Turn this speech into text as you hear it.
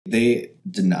They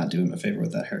did not do him a favor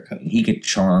with that haircut. He could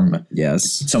charm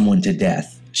someone to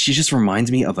death. She just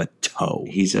reminds me of a toe.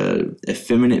 He's a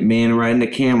effeminate man riding a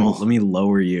camel. Let me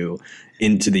lower you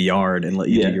into the yard and let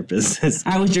you do your business.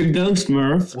 How was your ghost,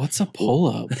 Murph? What's a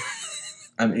pull-up?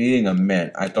 I'm eating a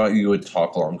mint. I thought you would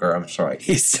talk longer. I'm sorry.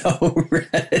 He's so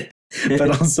red,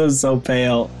 but also so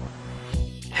pale.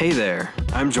 Hey there,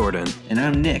 I'm Jordan. And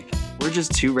I'm Nick. We're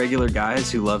just two regular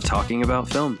guys who love talking about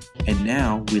film. And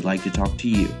now we'd like to talk to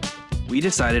you. We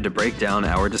decided to break down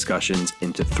our discussions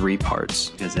into 3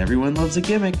 parts. Because everyone loves a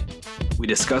gimmick. We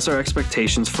discuss our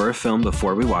expectations for a film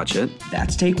before we watch it.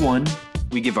 That's take 1.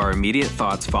 We give our immediate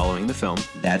thoughts following the film.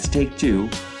 That's take 2.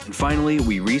 And finally,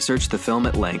 we research the film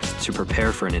at length to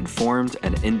prepare for an informed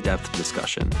and in-depth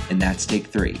discussion. And that's take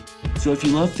 3. So if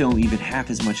you love film even half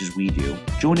as much as we do,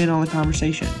 join in on the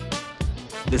conversation.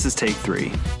 This is Take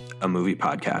 3, a movie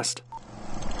podcast.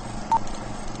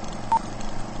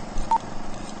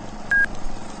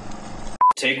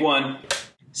 Take 1.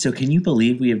 So can you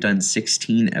believe we have done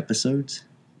 16 episodes?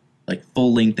 Like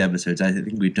full-length episodes. I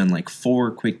think we've done like 4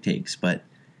 quick takes, but...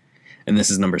 And this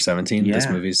is number 17? Yeah. This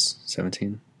movie's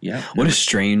 17? Yeah. What a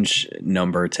strange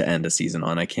number to end a season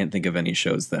on. I can't think of any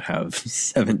shows that have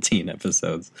 17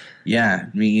 episodes. Yeah,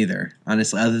 me either.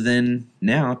 Honestly, other than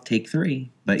now, take 3.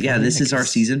 But yeah, this is our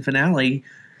season finale.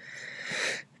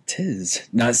 Tis.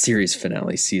 Not series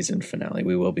finale, season finale.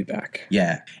 We will be back.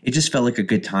 Yeah. It just felt like a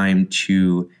good time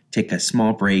to take a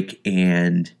small break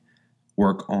and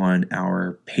work on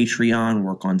our Patreon,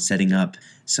 work on setting up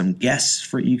some guests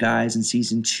for you guys in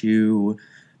season 2,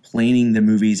 planning the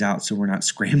movies out so we're not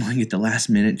scrambling at the last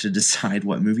minute to decide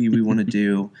what movie we want to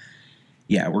do.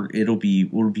 Yeah, we'll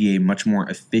be a much more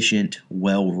efficient,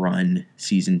 well-run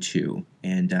season 2,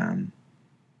 and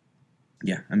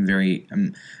yeah,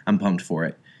 I'm pumped for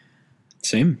it.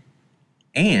 Same.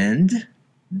 And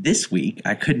this week,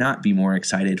 I could not be more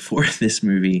excited for this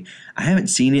movie. I haven't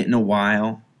seen it in a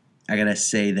while. I gotta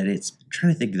say that I'm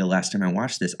trying to think of the last time I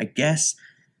watched this. I guess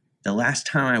the last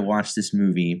time I watched this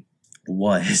movie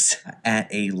was at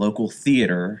a local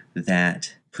theater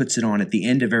that puts it on at the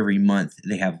end of every month.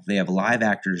 They have live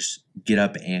actors get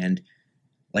up and,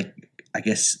 like, I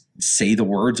guess, say the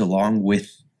words along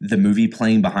with the movie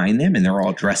playing behind them, and they're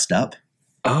all dressed up.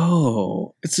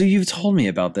 Oh, so you've told me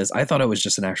about this. I thought it was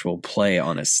just an actual play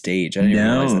on a stage. I didn't even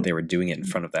realize that they were doing it in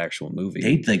front of the actual movie.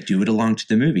 They like do it along to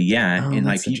the movie, yeah. Oh, and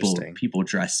like that's people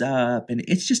dress up, and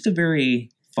it's just a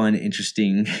very fun,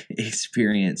 interesting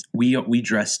experience. We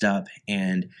dressed up,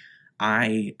 and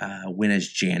I went as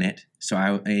Janet.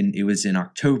 And it was in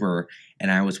October, and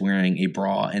I was wearing a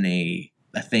bra and a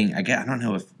thing. I don't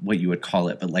know what you would call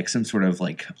it, but like some sort of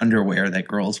like underwear that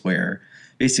girls wear.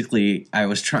 Basically, I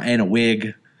was trying a wig.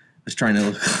 I was trying to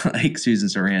look like Susan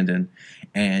Sarandon,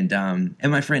 and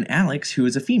my friend Alex, who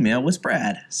is a female, was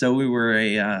Brad. So we were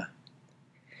a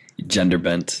gender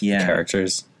bent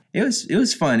characters. It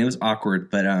was fun. It was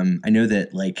awkward, but I know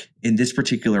that like in this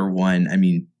particular one, I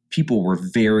mean, people were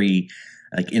very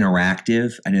like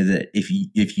interactive. I know that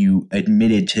if you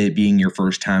admitted to it being your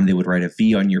first time, they would write a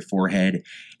V on your forehead,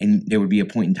 and there would be a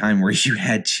point in time where you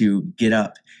had to get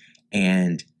up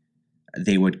and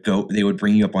they would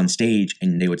bring you up on stage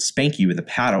and they would spank you with a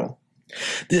paddle.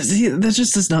 That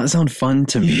just does not sound fun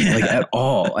to me, like at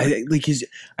all. I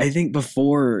think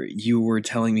before you were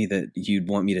telling me that you'd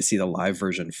want me to see the live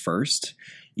version first.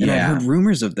 And I heard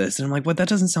rumors of this, and I'm like, "What? That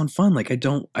doesn't sound fun. Like, I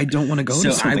don't want to go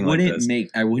to something like this."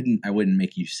 I wouldn't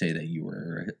make you say that you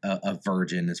were a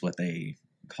virgin, is what they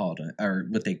called it, or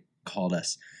what they called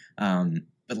us.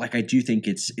 But like, I do think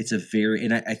it's a very,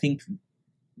 and I think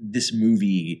this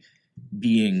movie,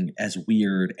 being as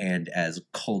weird and as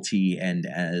culty and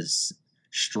as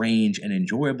strange and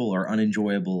enjoyable or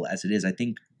unenjoyable as it is, I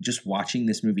think just watching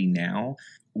this movie now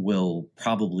will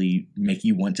probably make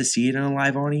you want to see it in a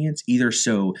live audience, either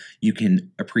so you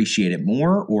can appreciate it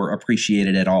more or appreciate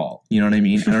it at all. You know what I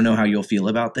mean? I don't know how you'll feel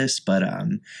about this, but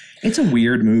it's a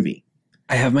weird movie.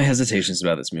 I have my hesitations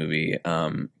about this movie.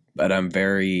 But I'm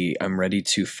ready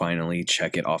to finally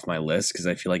check it off my list, because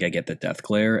I feel like I get the death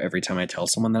glare every time I tell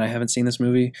someone that I haven't seen this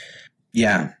movie.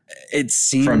 Yeah. It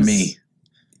seems from me.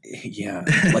 Yeah.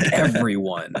 Like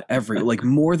everyone, like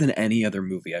more than any other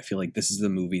movie, I feel like this is the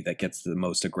movie that gets the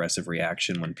most aggressive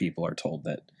reaction when people are told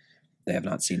that they have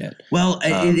not seen it. Well,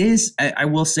 it is. I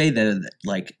will say that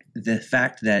like the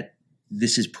fact that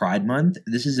this is Pride Month,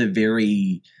 this is a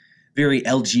very, very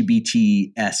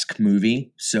LGBT-esque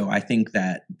movie. So I think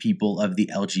that people of the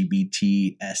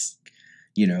LGBT-esque,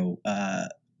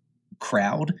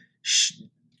 crowd,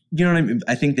 you know what I mean?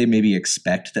 I think they maybe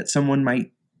expect that someone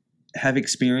might have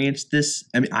experienced this.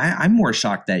 I mean, I'm more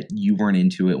shocked that you weren't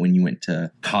into it when you went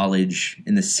to college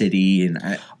in the city, and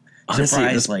I'm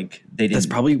surprised like they didn't. That's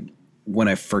probably when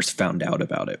I first found out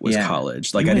about it was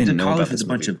college. Like I didn't know about this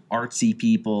movie. A bunch of artsy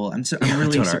people. I'm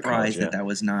really surprised that that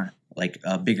was not like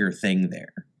a bigger thing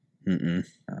there.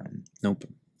 Nope.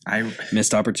 I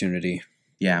missed opportunity.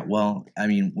 Yeah, well, I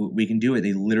mean, we can do it.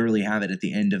 They literally have it at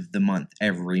the end of the month,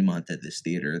 every month at this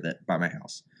theater that by my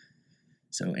house.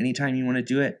 So anytime you want to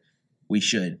do it, we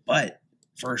should. But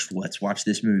first, let's watch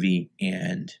this movie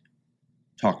and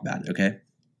talk about it, okay?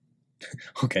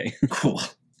 Okay. Cool.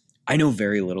 I know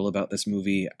very little about this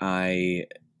movie. I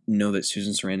know that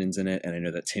Susan Sarandon's in it, and I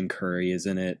know that Tim Curry is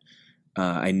in it.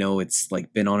 I know it's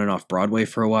like been on and off Broadway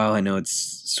for a while. I know it's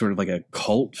sort of like a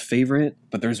cult favorite,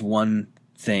 but there's one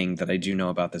thing that I do know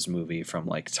about this movie from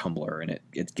like Tumblr, and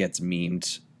it gets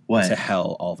memed to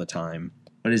hell all the time.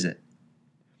 What is it?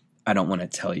 I don't want to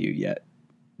tell you yet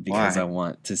because Why? I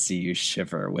want to see you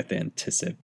shiver with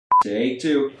anticipation. Take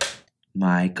 2.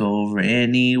 Michael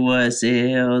Rennie was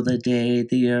ill the day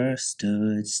the earth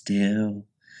stood still,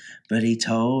 but he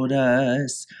told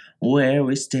us where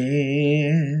we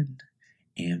stand.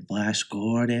 And Flash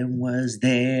Gordon was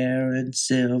there in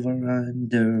silver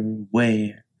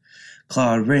underwear.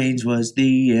 Claude Rains was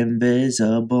the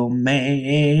invisible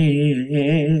man.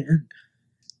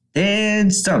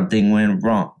 Then something went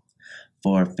wrong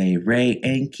for Fay Ray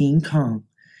and King Kong.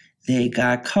 They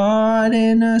got caught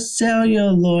in a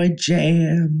celluloid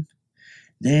jam.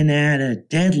 Then at a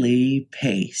deadly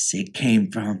pace, it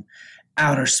came from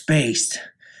outer space.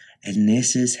 And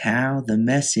this is how the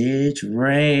message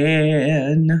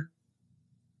ran.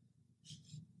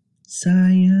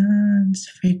 Science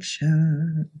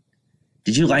fiction.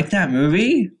 Did you like that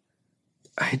movie?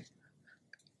 I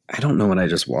don't know what I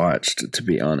just watched, to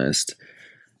be honest.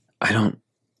 I don't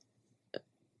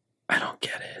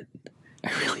get it.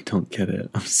 I really don't get it.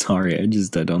 I'm sorry. I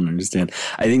don't understand.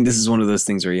 I think this is one of those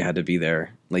things where you had to be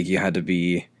there. Like you had to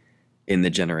be in the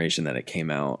generation that it came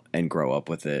out and grow up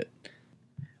with it.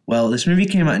 Well, this movie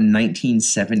came out in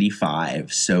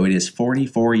 1975, so it is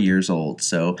 44 years old.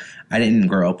 So I didn't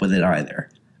grow up with it either.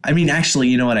 I mean, actually,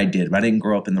 you know what I did, but I didn't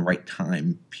grow up in the right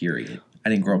time period. I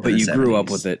didn't grow up in the 70s. But you grew up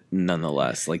with it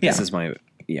nonetheless. Like, this is my,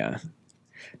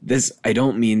 This, I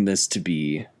don't mean this to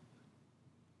be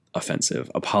offensive.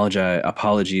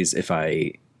 Apologies if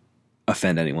I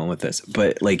offend anyone with this.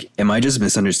 But, like, am I just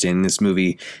misunderstanding this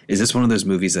movie? Is this one of those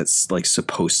movies that's, like,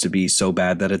 supposed to be so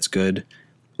bad that it's good?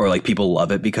 Or, like, people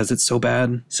love it because it's so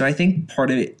bad? So I think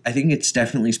part of it, I think it's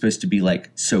definitely supposed to be,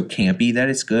 like, so campy that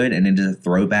it's good, and it is a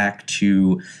throwback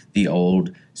to the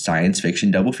old science fiction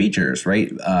double features,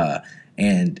 right?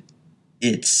 And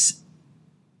it's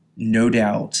no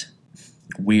doubt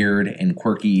weird and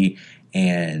quirky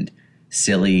and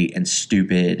silly and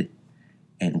stupid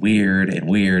and weird and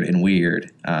weird and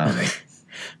weird.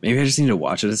 Maybe I just need to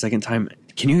watch it a second time.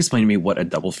 Can you explain to me what a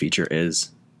double feature is?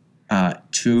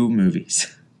 2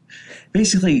 movies.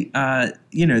 Basically,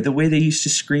 the way they used to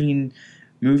screen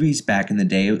movies back in the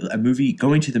day,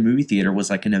 going to the movie theater was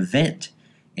like an event.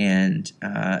 And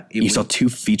you saw 2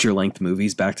 feature-length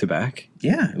movies back to back?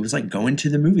 Yeah, it was like going to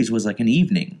the movies was like an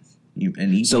evening.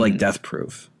 So like Death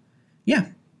Proof? Yeah.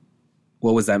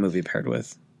 What was that movie paired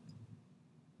with?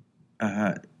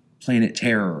 Planet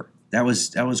Terror. That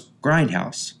was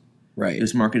Grindhouse. Right. It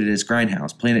was marketed as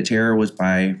Grindhouse. Planet Terror was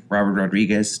by Robert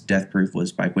Rodriguez. Death Proof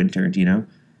was by Quentin Tarantino.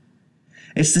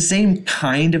 It's the same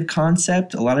kind of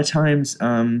concept. A lot of times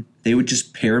they would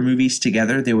just pair movies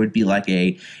together. There would be like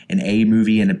an A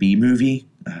movie and a B movie.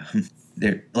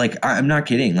 I'm not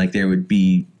kidding. Like there would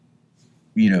be,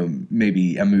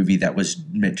 maybe a movie that was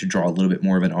meant to draw a little bit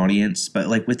more of an audience. But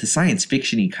like with the science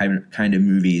fiction-y kind of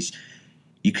movies,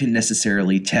 you couldn't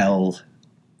necessarily tell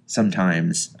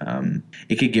sometimes.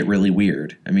 It could get really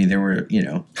weird. I mean, there were,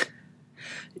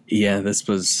 Yeah, this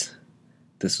was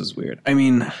weird. I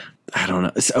mean, I don't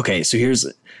know. Okay, so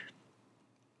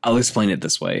I'll explain it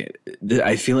this way.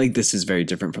 I feel like this is very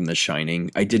different from The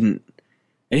Shining. I didn't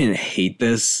hate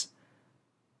this.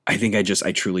 I think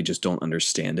I truly just don't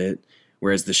understand it.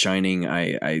 Whereas The Shining,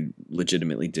 I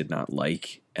legitimately did not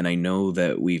like. And I know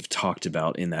that we've talked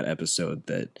about in that episode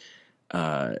that,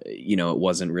 it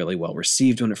wasn't really well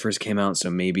received when it first came out. So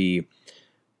maybe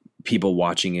people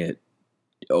watching it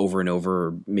over and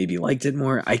over maybe liked it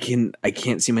more. I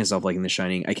can't see myself liking The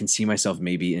Shining. I can see myself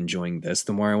maybe enjoying this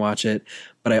the more I watch it.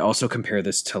 But I also compare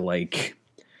this to like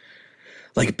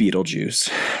Beetlejuice.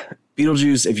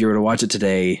 Beetlejuice, if you were to watch it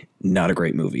today, not a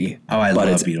great movie. Oh, I love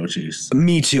Beetlejuice.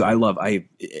 Me too.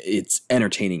 It's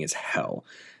entertaining as hell.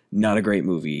 Not a great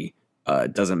movie.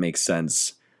 Doesn't make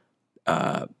sense.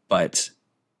 But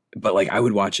but like I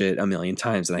would watch it a million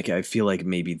times, and I feel like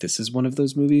maybe this is one of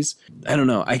those movies. I don't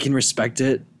know. I can respect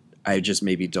it. I just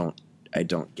maybe don't. I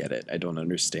don't get it. I don't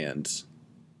understand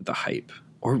the hype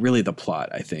or really the plot.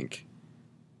 I think.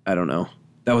 I don't know.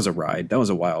 That was a ride. That was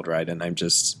a wild ride, and I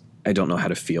don't know how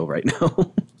to feel right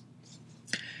now.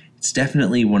 It's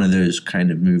definitely one of those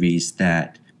kind of movies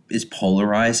that is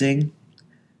polarizing.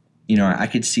 You know, I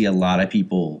could see a lot of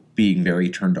people being very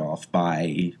turned off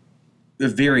by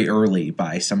very early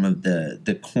by some of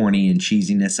the corny and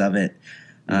cheesiness of it.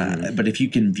 But if you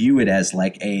can view it as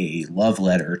like a love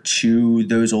letter to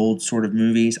those old sort of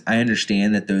movies, I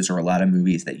understand that those are a lot of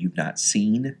movies that you've not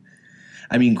seen.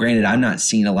 I mean, granted, I've not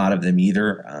seen a lot of them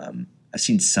either. I've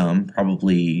seen some,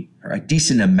 probably or a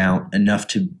decent amount, enough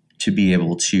to be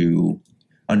able to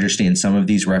understand some of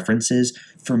these references.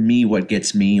 For me, what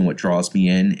gets me and what draws me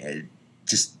in,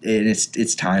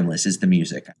 it's timeless, is the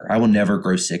music. I will never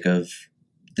grow sick of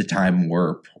The Time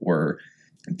Warp or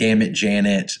Damn It,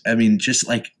 Janet. I mean, just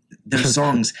like those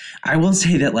songs. I will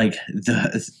say that like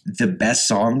the best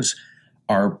songs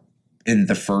are in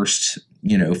the first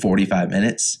 45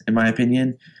 minutes, in my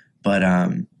opinion. But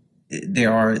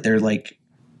they're like,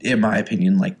 in my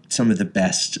opinion, like some of the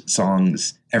best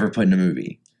songs ever put in a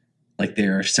movie. Like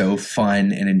they're so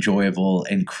fun and enjoyable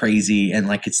and crazy, and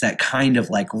like it's that kind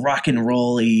of like rock and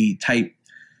roll-y type,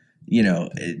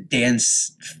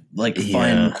 dance, like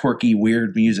fun, quirky,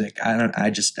 weird music. I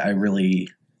really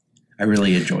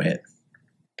enjoy it.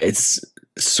 It's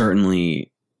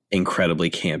certainly incredibly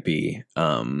campy.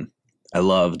 I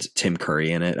loved Tim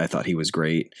Curry in it. I thought he was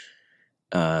great.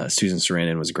 Susan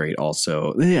Sarandon was great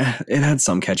also. Yeah, it had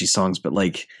some catchy songs, but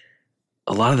like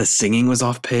a lot of the singing was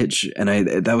off pitch, and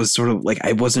that was sort of like,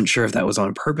 I wasn't sure if that was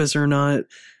on purpose or not.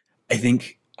 I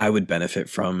think I would benefit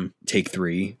from take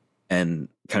 3 and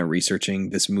kind of researching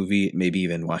this movie, maybe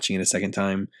even watching it a second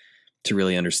time to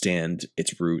really understand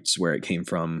its roots, where it came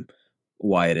from,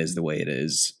 why it is the way it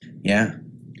is. Yeah.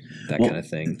 That kind of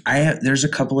thing. There's a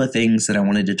couple of things that I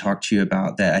wanted to talk to you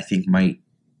about that I think might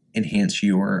enhance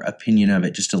your opinion of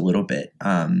it just a little bit.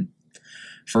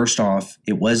 First off,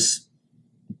 it was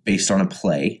based on a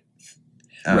play.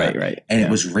 Right. And it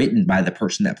was written by the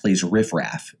person that plays Riff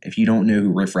Raff. If you don't know who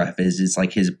Riff Raff is, it's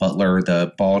like his butler,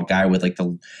 the bald guy with like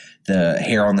the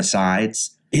hair on the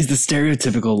sides. He's the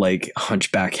stereotypical like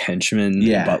hunchback henchman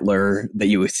butler that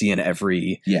you would see in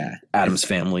every Addams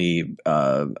Family.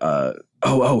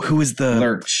 Who is the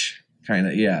Lurch? Kind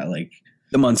of, like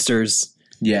the Munsters.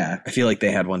 Yeah, I feel like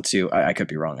they had one too. I could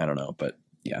be wrong. I don't know, but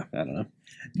yeah, I don't know.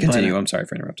 Continue. I'm sorry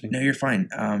for interrupting. No, you're fine.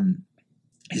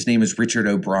 His name is Richard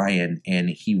O'Brien, and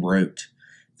he wrote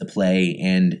the play,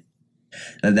 and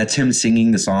that's him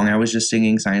singing the song I was just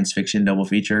singing, Science Fiction Double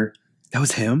Feature. That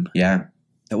was him? Yeah.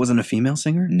 That wasn't a female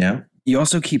singer? No. You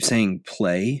also keep saying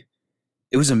play.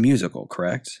 It was a musical,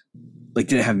 correct? Like,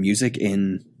 did it have music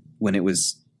in when it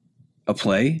was a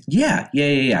play? Yeah.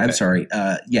 Okay. I'm sorry.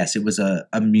 Yes, it was a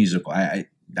musical. I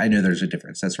know there's a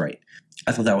difference. That's right.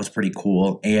 I thought that was pretty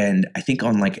cool. And I think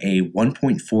on like a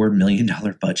 $1.4 million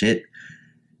budget,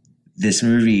 this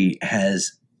movie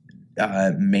has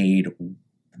made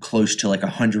close to like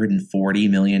 $140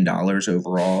 million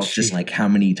overall. Just like how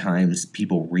many times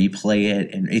people replay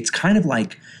it. And it's kind of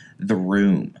like The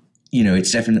Room.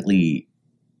 It's definitely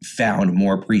found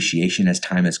more appreciation as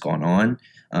time has gone on.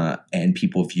 And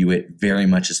people view it very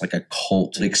much as like a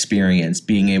cult experience,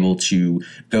 being able to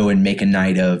go and make a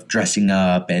night of dressing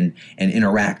up and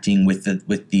interacting with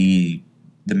the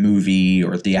movie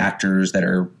or the actors that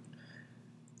are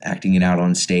acting it out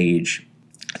on stage.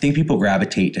 I think people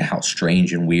gravitate to how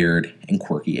strange and weird and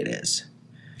quirky it is.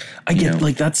 I get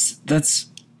like that's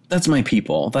my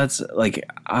people. That's like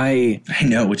I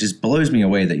know, which blows me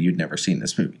away that you'd never seen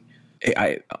this movie.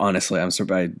 I honestly, I'm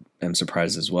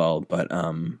surprised as well, but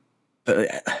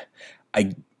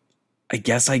I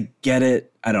guess I get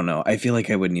it. I don't know. I feel like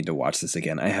I would need to watch this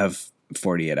again. I have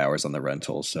 48 hours on the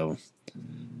rental, so.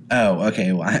 Oh,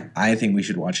 okay. Well, I think we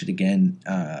should watch it again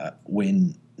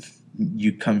when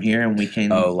you come here and we can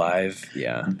live.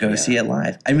 Yeah. Go see it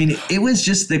live. I mean, it was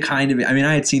just the kind of, I mean,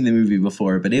 I had seen the movie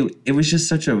before, but it was just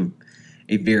such a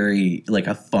very like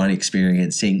a fun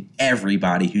experience seeing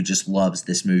everybody who just loves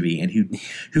this movie and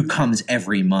who comes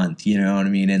every month, you know what I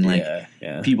mean? And like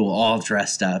people all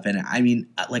dressed up. And I mean,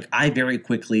 like I very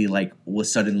quickly like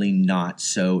was suddenly not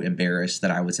so embarrassed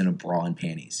that I was in a bra and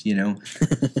panties,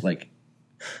 like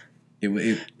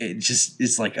it just,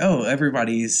 it's like, oh,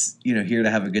 everybody's, here to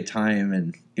have a good time.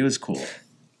 And it was cool.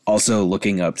 Also,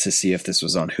 looking up to see if this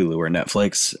was on Hulu or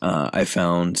Netflix, I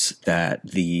found that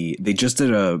they just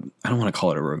did I don't want to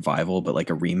call it a revival, but like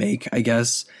a remake, I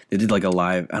guess. They did like a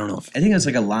live, I don't know if. I think it was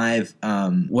like a live.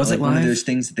 Was like it live? one of those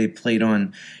things that they played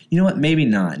on? You know what? Maybe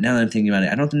not. Now that I'm thinking about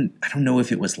it, I don't know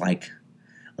if it was like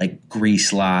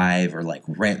Grease Live or like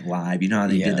Rent Live. You know how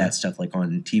they did that stuff like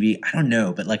on TV? I don't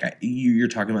know, but like you're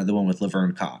talking about the one with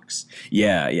Laverne Cox.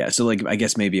 Yeah. So like I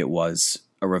guess maybe it was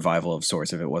a revival of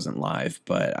sorts if it wasn't live,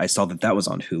 but I saw that was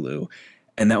on Hulu,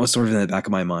 and that was sort of in the back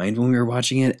of my mind when we were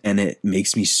watching it, and it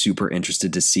makes me super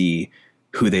interested to see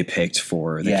who they picked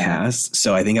for the cast.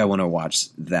 So I think I want to watch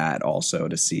that also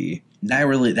to see.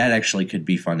 That actually could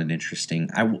be fun and interesting.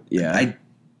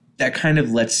 That kind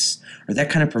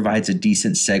of provides a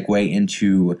decent segue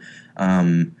into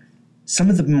some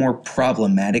of the more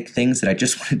problematic things that I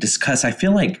just want to discuss. I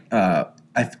feel like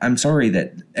I'm sorry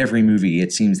that every movie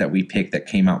it seems that we pick that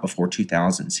came out before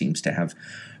 2000 seems to have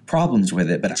problems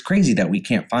with it, but it's crazy that we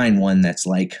can't find one that's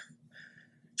like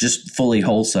just fully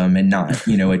wholesome and not,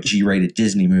 a G-rated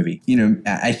Disney movie.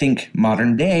 I think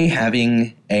modern day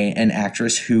having an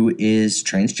actress who is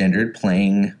transgendered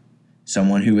playing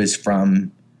someone who is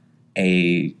from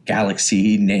a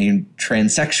galaxy named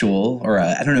Transsexual, or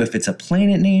I don't know if it's a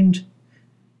planet named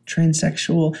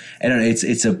Transsexual. I don't know.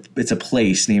 It's a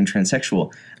place named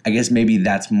Transsexual. I guess maybe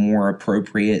that's more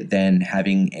appropriate than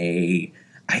having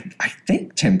I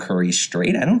think Tim Curry's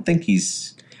straight. I don't think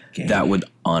he's gay. That would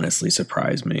honestly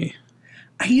surprise me.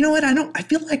 You know what? I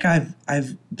feel like I've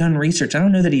done research. I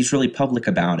don't know that he's really public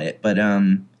about it, but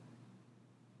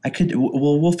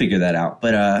we'll figure that out.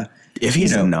 But if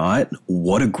he's not,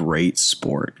 what a great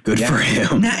sport. Good for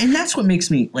him. And that's what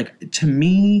makes me like, to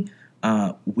me,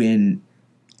 when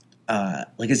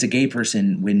like as a gay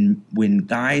person,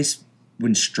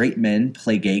 when straight men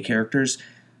play gay characters,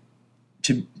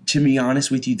 to be honest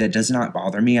with you, that does not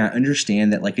bother me. I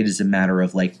understand that like it is a matter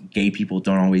of like gay people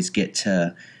don't always get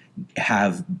to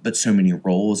have but so many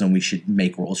roles, and we should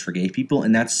make roles for gay people,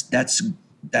 and that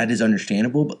is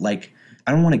understandable. But like,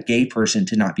 I don't want a gay person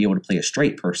to not be able to play a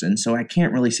straight person, so I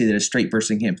can't really say that a straight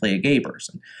person can't play a gay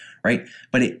person, right?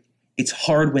 But it's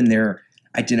hard when they're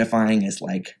identifying as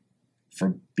like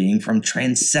for being from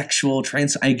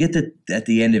transsexual, I get that at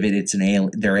the end of it,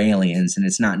 they're aliens, and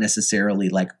it's not necessarily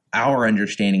like our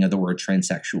understanding of the word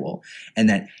transsexual, and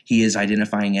that he is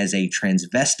identifying as a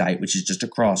transvestite, which is just a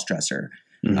cross-dresser.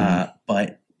 Mm-hmm.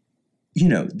 But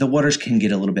the waters can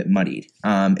get a little bit muddied,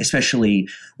 especially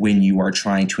when you are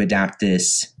trying to adapt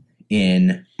this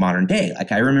in modern day.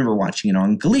 Like I remember watching it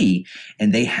on Glee,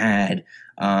 and they had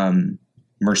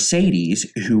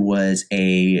Mercedes, who was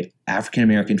a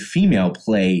African-American female,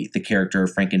 play the character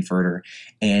of Frankenfurter.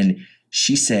 And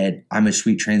she said, "I'm a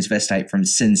sweet transvestite from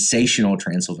sensational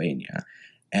Transylvania."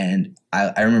 And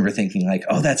I remember thinking like,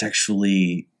 oh, that's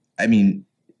actually, I mean,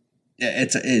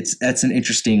 that's an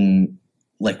interesting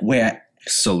like way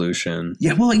solution.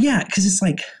 Yeah. Well, yeah. Cause it's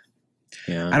like,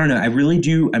 I don't know. I really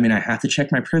do. I mean, I have to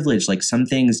check my privilege. Like some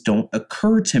things don't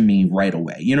occur to me right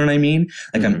away. You know what I mean?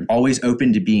 Like I'm always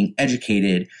open to being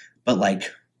educated, but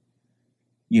like,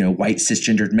 white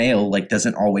cisgendered male, like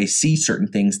doesn't always see certain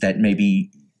things that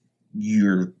maybe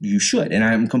you should. And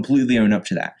I'm completely own up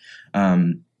to that.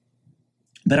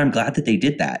 But I'm glad that they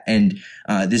did that. And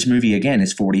this movie again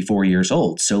is 44 years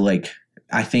old. So like,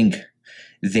 I think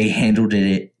they handled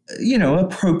it,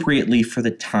 appropriately for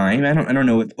the time. I don't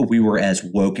know if we were as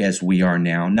woke as we are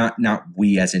now. Not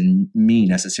we as in me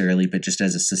necessarily, but just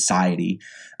as a society.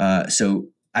 So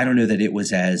I don't know that it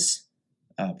was as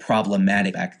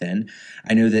problematic back then.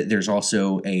 I know that there's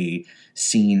also a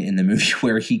scene in the movie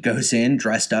where he goes in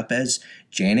dressed up as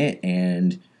Janet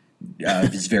and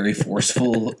is very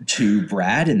forceful to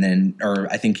Brad, or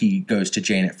I think he goes to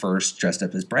Janet first dressed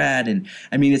up as Brad. And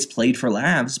I mean, it's played for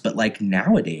laughs, but like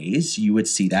nowadays you would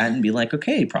see that and be like,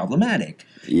 okay, problematic.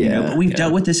 Yeah. But we've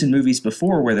dealt with this in movies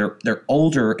before where they're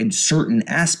older in certain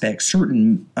aspects,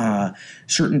 certain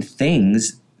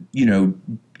things,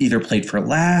 either played for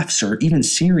laughs or even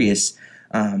serious,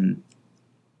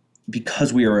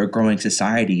 because we are a growing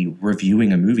society.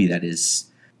 Reviewing a movie that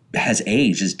has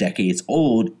aged, is decades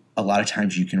old, a lot of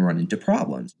times you can run into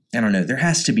problems. I don't know. There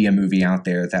has to be a movie out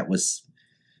there that was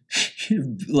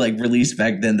like released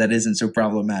back then that isn't so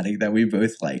problematic that we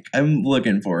both like. I'm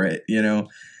looking for it,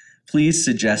 Please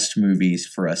suggest movies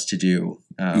for us to do.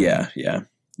 Yeah.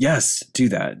 Yes, do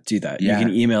that. Yeah. You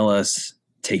can email us,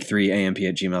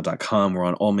 take3amp@gmail.com. We're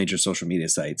on all major social media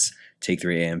sites,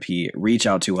 take3amp. Reach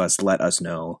out to us. Let us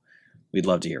know. We'd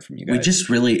love to hear from you guys. We just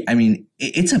really, I mean,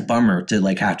 it's a bummer to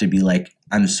like have to be like,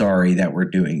 I'm sorry that we're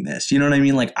doing this. You know what I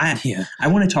mean? Like I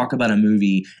want to talk about a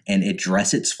movie and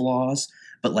address its flaws,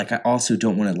 but like I also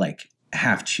don't want to like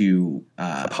have to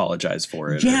apologize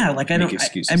for it. Yeah, like I don't make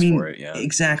excuses for it. Yeah,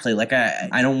 exactly. Like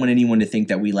I don't want anyone to think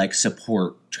that we like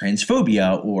support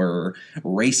transphobia or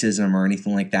racism or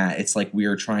anything like that. It's like we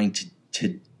are trying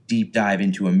to deep dive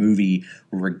into a movie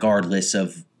regardless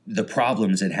of the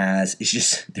problems it has. It's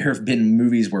just there have been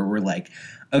movies where we're like,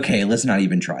 okay, let's not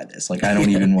even try this. Like I don't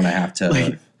even want to have to.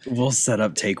 Like, we'll set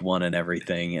up take one and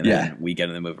everything, and then we get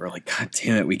in the movie. We're like, God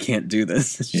damn it, we can't do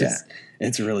this. It's just,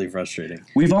 it's really frustrating.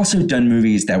 We've also done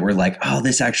movies that were like, oh,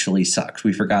 this actually sucks.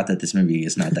 We forgot that this movie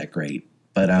is not that great.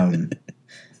 But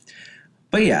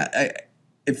but yeah,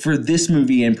 for this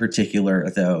movie in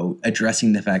particular, though,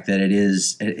 addressing the fact that it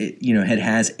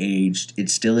has aged,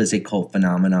 it still is a cult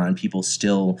phenomenon. People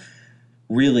still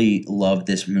really love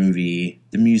this movie.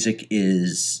 The music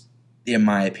is, in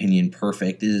my opinion,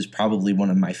 perfect. It is probably one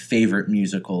of my favorite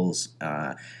musicals.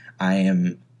 There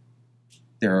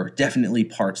are definitely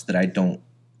parts that I don't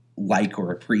like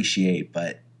or appreciate,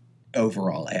 but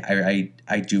overall,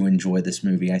 I do enjoy this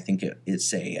movie. I think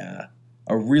it's a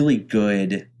really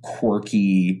good,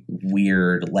 quirky,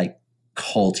 weird, like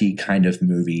culty kind of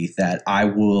movie that I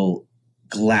will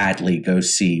gladly go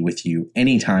see with you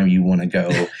anytime you want to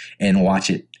go and watch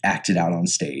it acted out on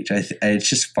stage. It's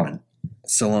just fun.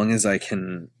 So long as I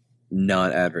can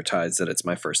not advertise that it's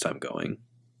my first time going.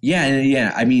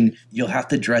 Yeah. I mean, you'll have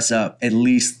to dress up at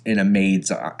least in a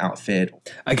maid's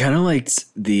outfit. I kind of liked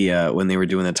the when they were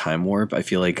doing the time warp. I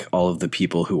feel like all of the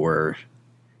people who were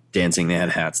dancing, they had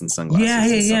hats and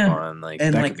sunglasses and stuff on. Like,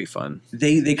 and that could be fun.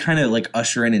 They kind of like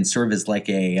usher in and serve as like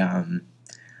a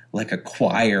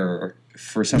choir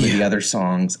for some of the other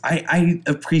songs. I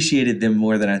appreciated them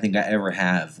more than I think I ever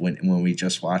have when we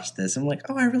just watched this. I'm like,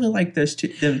 oh, I really like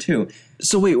them too.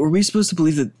 So wait, were we supposed to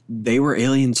believe that they were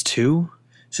aliens too?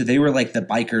 So they were like the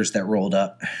bikers that rolled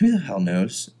up. Who the hell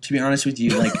knows? To be honest with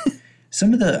you, like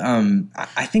some of the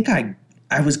I think I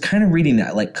was kind of reading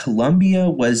that like Columbia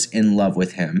was in love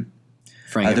with him,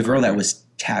 the girl that was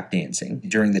tap dancing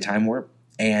during the time warp,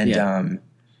 and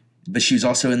but she was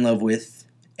also in love with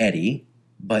Eddie.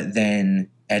 But then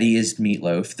Eddie is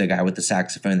Meatloaf, the guy with the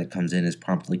saxophone that comes in, is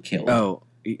promptly killed. Oh,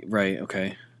 right,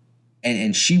 okay.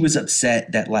 And she was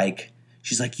upset that like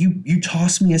she's like, you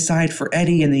tossed me aside for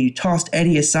Eddie, and then you tossed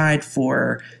Eddie aside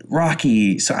for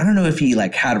Rocky. So I don't know if he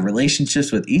like had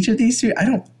relationships with each of these two.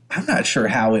 I'm not sure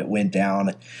how it went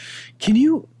down. Can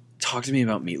you talk to me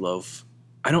about Meatloaf?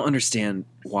 I don't understand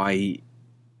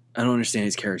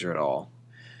his character at all.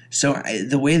 So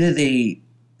the way that they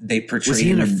portrayed him. Was he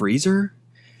in a freezer?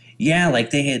 Yeah, like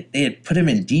they had put him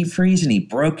in deep freeze and he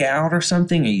broke out or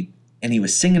something. And he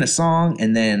was singing a song,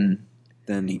 and then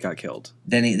he got killed.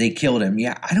 Then they killed him.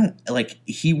 Yeah,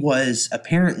 he was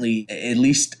apparently at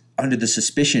least under the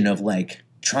suspicion of like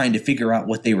trying to figure out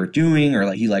what they were doing, or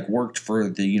like he like worked for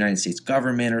the United States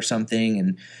government or something.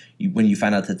 And when you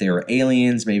find out that they were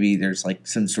aliens, maybe there's like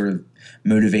some sort of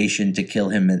motivation to kill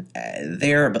him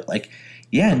there. But like,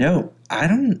 yeah, no, I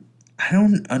don't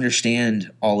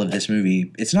understand all of this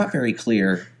movie. It's not very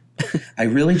clear. I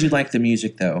really do like the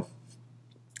music, though.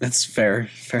 That's fair.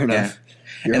 Fair enough.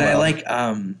 Yeah. And I like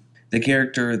the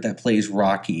character that plays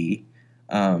Rocky.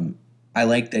 I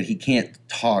like that he can't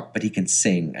talk, but he can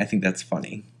sing. I think that's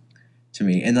funny to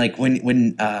me. And like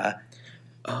when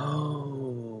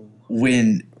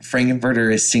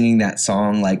Frankenfurter is singing that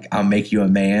song, like "I'll Make You a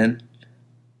Man"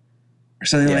 or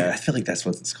something like that. I feel like that's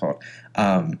what it's called.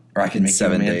 Or I Can Make You a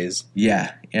Man. 7 days.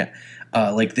 Yeah.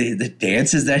 Like the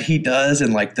dances that he does,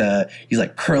 and like he's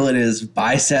like curling his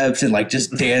biceps and like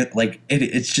just dance. Like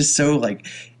it's just so like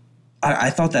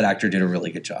I thought that actor did a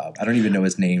really good job. I don't even know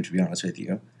his name, to be honest with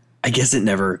you. I guess it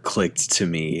never clicked to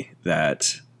me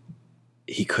that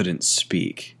he couldn't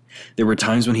speak. There were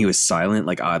times when he was silent,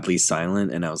 like oddly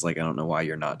silent, and I was like, I don't know why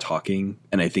you're not talking.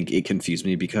 And I think it confused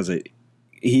me because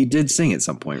he did sing at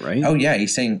some point, right? Oh yeah, he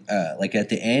sang like at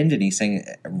the end, and he sang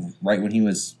right when he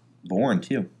was born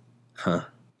too. Huh.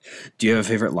 Do you have a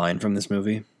favorite line from this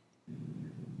movie?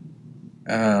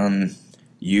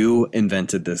 You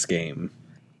invented this game.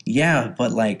 Yeah,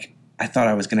 but like I thought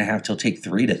I was going to have till take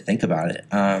 3 to think about it.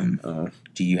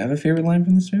 Do you have a favorite line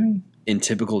from this movie? In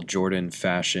typical Jordan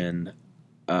fashion,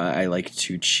 I like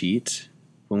to cheat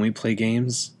when we play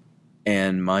games,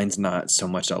 and mine's not so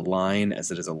much a line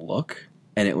as it is a look.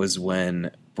 And it was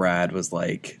when Brad was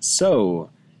like,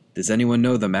 "So, does anyone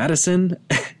know the Madison?"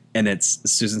 And it's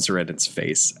Susan Sarandon's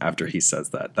face after he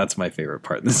says that. That's my favorite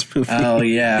part in this movie. Oh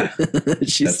yeah,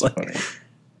 she's That's funny.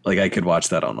 Like I could watch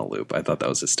that on a loop. I thought that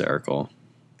was hysterical.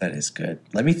 That is good.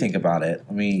 Let me think about it.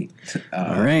 Let me.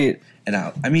 All right. And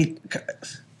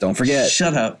don't forget.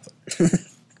 Shut up.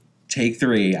 Take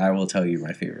 3. I will tell you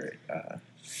my favorite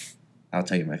I'll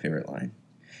tell you my favorite line.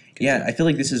 Yeah, I feel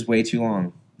like this is way too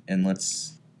long, and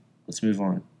let's move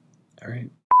on. All right.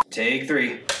 Take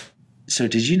 3. So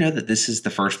did you know that this is the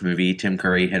first movie Tim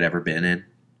Curry had ever been in?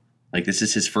 Like, this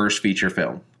is his first feature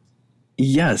film.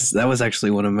 Yes, that was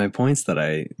actually one of my points that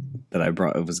I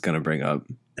was going to bring up.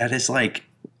 That is like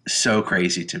so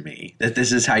crazy to me that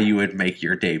this is how you would make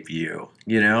your debut,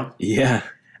 you know? Yeah.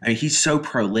 I mean, he's so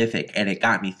prolific, and it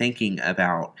got me thinking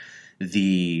about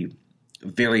the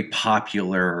very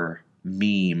popular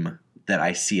meme that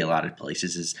I see a lot of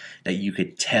places, is that you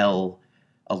could tell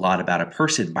a lot about a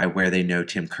person by where they know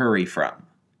Tim Curry from.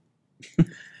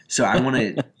 So I want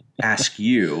to ask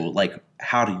you, like,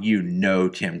 how do you know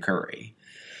Tim Curry?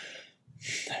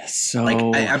 So, like,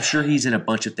 I'm sure he's in a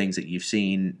bunch of things that you've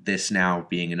seen, this now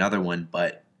being another one,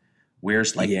 but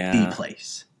where's like the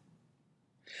place?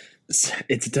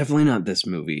 It's definitely not this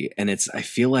movie. And I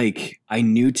feel like I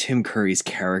knew Tim Curry's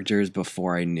characters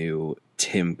before I knew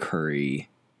Tim Curry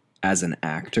as an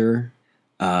actor.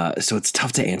 So it's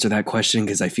tough to answer that question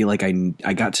because I feel like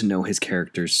I got to know his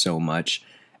characters so much.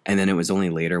 And then it was only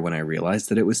later when I realized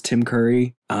that it was Tim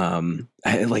Curry.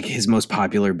 Like his most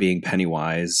popular being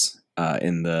Pennywise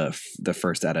in the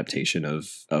first adaptation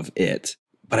of It.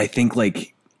 But I think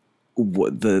like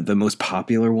the most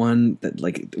popular one that,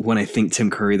 like, when I think Tim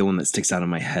Curry, the one that sticks out in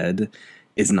my head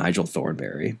is Nigel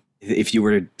Thornberry. If you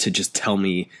were to just tell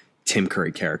me Tim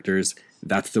Curry characters,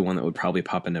 that's the one that would probably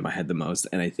pop into my head the most,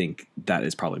 and I think that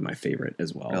is probably my favorite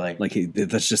as well. Really? Like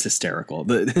that's just hysterical.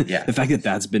 The fact that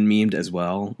that's been memed as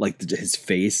well, like his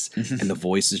face and the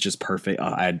voice is just perfect.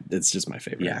 It's just my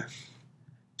favorite. Yeah,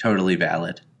 totally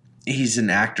valid. He's an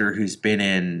actor who's been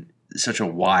in such a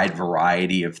wide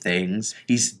variety of things.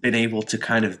 He's been able to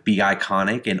kind of be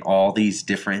iconic in all these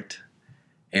different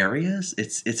areas.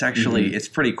 It's actually it's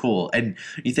pretty cool. And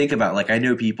you think about, like, I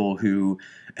know people who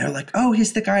are like, oh,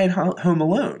 he's the guy in Home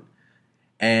Alone.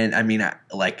 And I mean,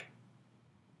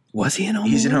 was he in Home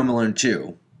Alone? He's in Home Alone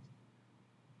 2.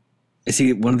 Is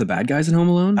he one of the bad guys in Home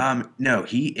Alone? No,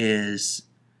 he is.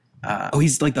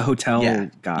 He's like the hotel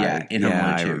guy. Yeah, in Home Alone 2.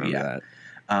 I remember that.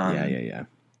 Yeah.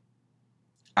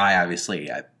 I obviously,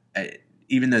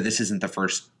 even though this isn't the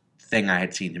first thing I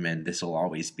had seen him in, this will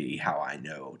always be how I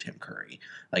know Tim Curry.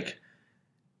 Like,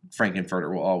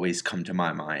 Frankenfurter will always come to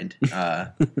my mind.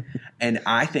 And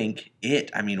I think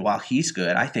while he's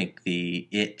good, I think the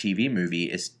It TV movie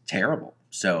is terrible.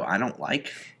 So I don't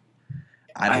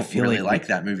really like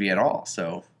that movie at all.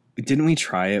 So didn't we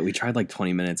try it? We tried like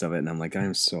 20 minutes of it, and I'm like,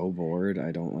 I'm so bored.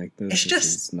 I don't like this. It's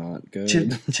just is not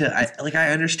good. I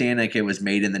understand, like, it was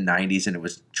made in the 90s and it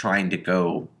was trying to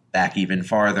go back even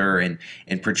farther and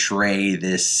portray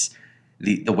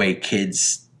the way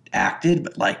kids acted,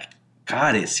 but, like,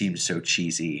 God, it seems so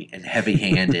cheesy and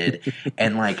heavy-handed.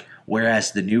 And, like,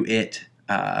 whereas the new It,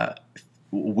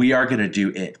 we are going to do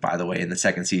It, by the way, in the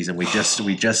second season. We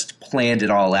just planned it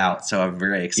all out, so I'm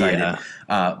very excited.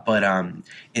 Yeah. But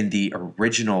in the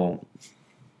original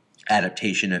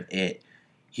adaptation of It,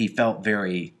 he felt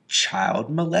very child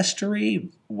molestery,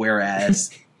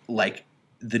 whereas like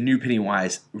the new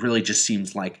Pennywise really just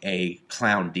seems like a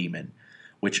clown demon,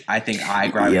 which I think I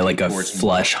gravitate like towards a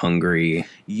flesh hungry.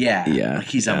 Yeah. Like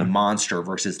he's a monster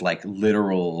versus like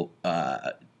literal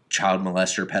child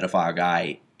molester pedophile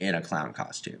guy in a clown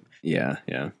costume. Yeah.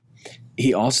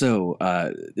 He also,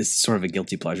 this is sort of a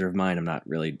guilty pleasure of mine. I'm not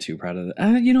really too proud of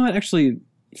it. You know what? Actually,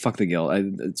 fuck the guilt.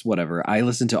 It's whatever. I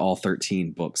listened to all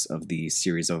 13 books of the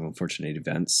Series of Unfortunate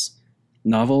Events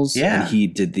novels. Yeah. And he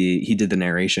did the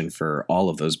narration for all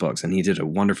of those books, and he did a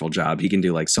wonderful job. He can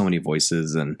do like so many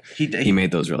voices, and he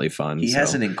made those really fun. He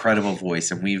has an incredible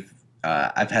voice, and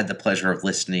I've had the pleasure of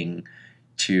listening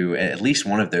to at least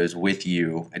one of those with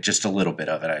you, just a little bit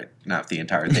of it, not the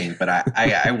entire thing, but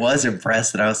I was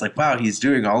impressed that I was like, wow, he's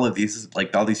doing all of these,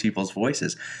 like all these people's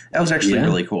voices. That was actually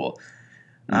really cool.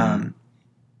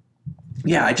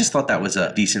 Yeah, I just thought that was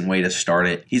a decent way to start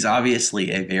it. He's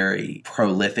obviously a very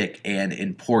prolific and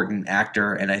important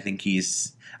actor, and I think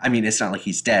it's not like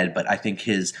he's dead, but I think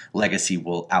his legacy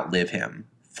will outlive him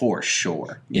for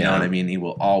sure. You know what I mean? He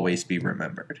will always be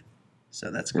remembered.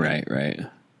 So that's great. Right.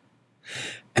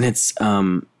 And it's I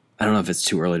don't know if it's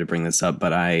too early to bring this up,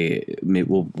 but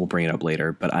we'll bring it up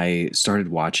later. But I started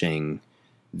watching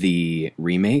the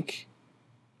remake,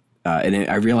 and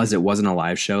I realized it wasn't a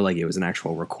live show; like it was an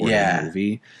actual recorded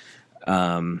movie.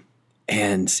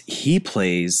 And he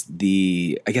plays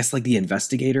the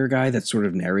investigator guy that's sort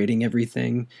of narrating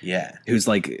everything. Yeah, who's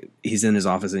like he's in his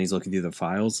office and he's looking through the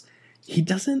files. He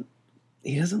doesn't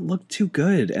look too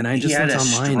good, and I just looked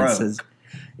online and it says.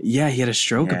 Yeah, he had a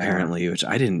stroke apparently, which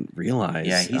I didn't realize.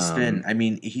 Yeah,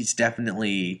 he's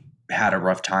definitely had a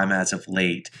rough time as of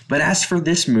late. But as for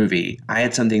this movie, I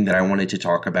had something that I wanted to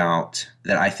talk about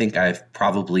that I think I've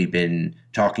probably been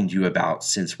talking to you about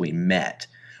since we met,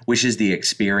 which is the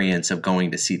experience of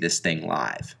going to see this thing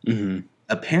live. Mm-hmm.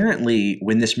 Apparently,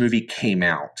 when this movie came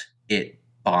out, it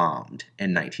bombed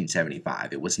in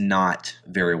 1975. It was not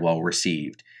very well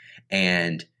received.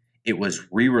 And it was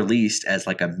re-released as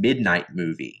like a midnight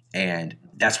movie. And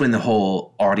that's when the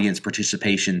whole audience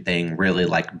participation thing really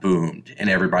like boomed and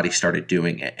everybody started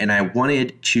doing it. And I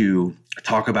wanted to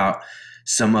talk about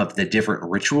some of the different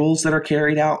rituals that are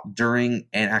carried out during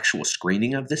an actual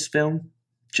screening of this film,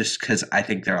 just because I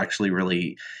think they're actually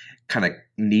really kind of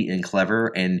neat and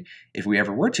clever. And if we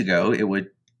ever were to go, it would,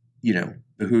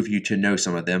 behoove you to know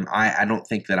some of them. I don't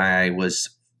think that I was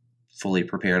fully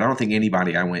prepared. I don't think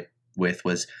anybody I went with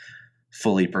was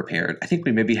fully prepared. I think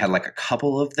we maybe had like a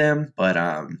couple of them, but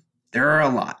there are a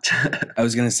lot. I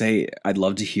was going to say, I'd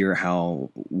love to hear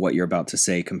how what you're about to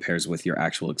say compares with your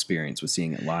actual experience with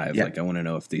seeing it live. Yeah. Like, I want to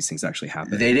know if these things actually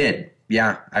happen. They did.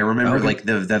 Yeah. I remember like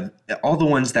the all the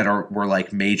ones that were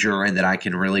like major and that I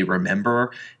can really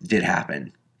remember did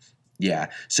happen.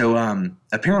 Yeah. So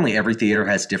apparently every theater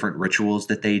has different rituals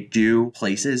that they do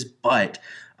places, but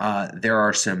there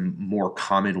are some more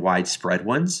common widespread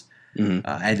ones. Mm-hmm.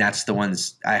 And that's the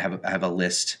ones I have a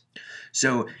list.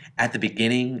 So at the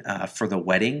beginning for the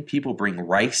wedding, people bring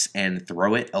rice and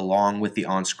throw it along with the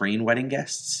on-screen wedding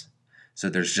guests. So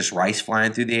there's just rice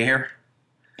flying through the air.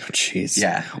 Oh, jeez.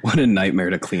 Yeah. What a nightmare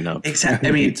to clean up. Exactly.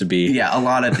 I mean, yeah, a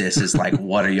lot of this is like,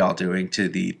 what are y'all doing to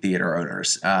the theater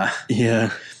owners? Yeah.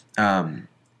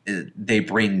 They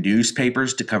bring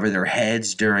newspapers to cover their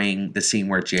heads during the scene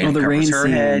where Janet covers her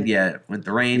head. Yeah, with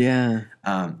the rain. Yeah.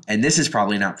 And this is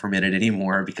probably not permitted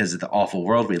anymore because of the awful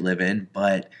world we live in,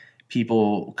 but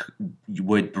people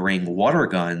would bring water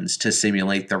guns to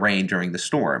simulate the rain during the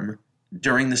storm.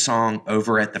 During the song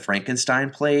Over at the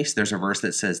Frankenstein Place, there's a verse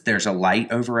that says, there's a light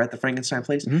over at the Frankenstein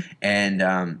Place. Mm-hmm.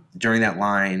 And during that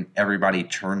line, everybody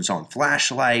turns on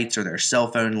flashlights or their cell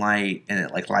phone light, and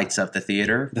it like lights up the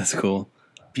theater. That's cool.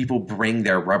 People bring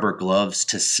their rubber gloves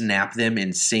to snap them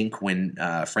in sync when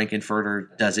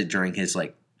Frankenfurter does it during his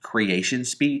like creation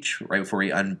speech right before he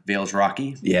unveils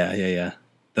Rocky. Yeah.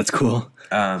 That's cool.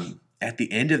 At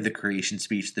the end of the creation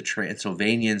speech, the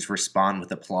Transylvanians respond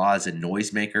with applause and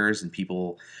noisemakers, and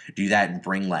people do that and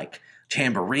bring like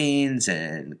tambourines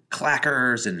and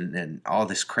clackers and all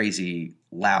this crazy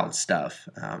loud stuff.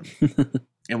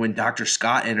 And when Dr.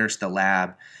 Scott enters the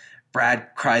lab, Brad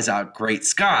cries out, "Great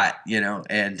Scott!"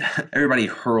 And everybody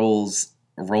hurls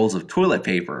rolls of toilet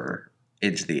paper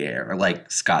into the air, or like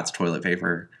Scott's toilet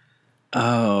paper.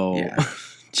 Oh, yeah.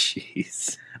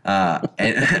 Jeez.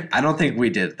 And I don't think we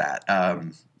did that.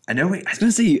 I know I was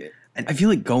gonna say, I feel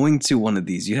like going to one of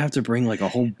these, you'd have to bring like a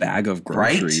whole bag of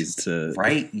groceries to.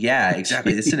 Right? Yeah,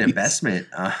 exactly. It's an investment.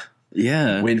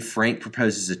 Yeah. When Frank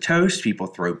proposes a toast, people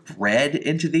throw bread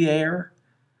into the air.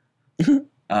 Well,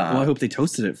 I hope they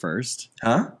toasted it first.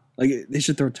 Huh? Like, they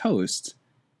should throw toast.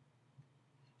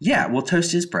 Yeah, well,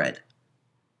 toast is bread.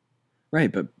 Right,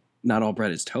 but not all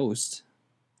bread is toast.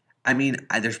 I mean,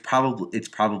 it's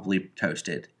probably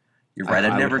toasted. You're right.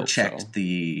 I've never checked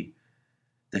the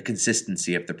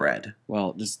consistency of the bread.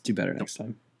 Well, just do better next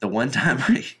time. The one time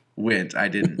I went, I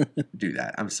didn't do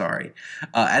that. I'm sorry.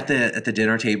 At the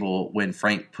dinner table, when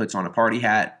Frank puts on a party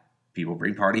hat, people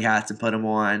bring party hats and put them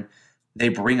on. They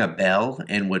bring a bell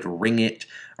and would ring it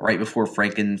right before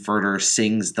Frankenfurter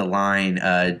sings the line,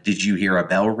 "Did you hear a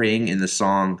bell ring?" in the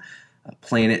song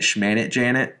 "Planet Schmanet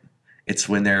Janet." It's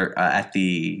when they're at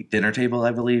the dinner table,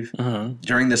 I believe. Uh-huh.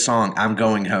 During the song "I'm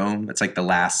Going Home," it's like the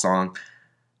last song.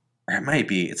 Or it might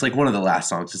be. It's like one of the last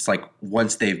songs. It's like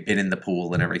once they've been in the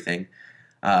pool and everything.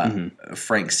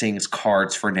 Frank sings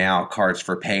 "Cards for Now, Cards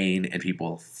for Pain," and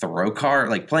people throw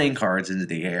playing cards into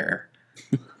the air.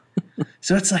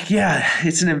 So it's like, yeah,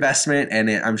 it's an investment, and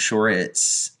I'm sure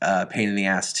it's a pain in the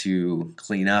ass to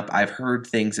clean up. I've heard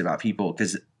things about people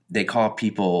because they call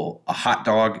people a hot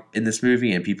dog in this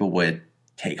movie, and people would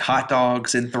take hot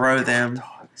dogs and throw them.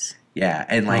 Hot dogs. Yeah,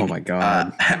 and like, oh my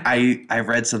god, I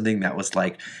read something that was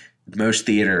like most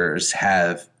theaters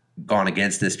have gone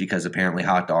against this because apparently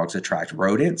hot dogs attract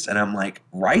rodents, and I'm like,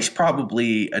 rice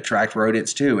probably attract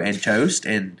rodents too, and toast,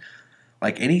 and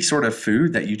like any sort of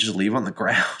food that you just leave on the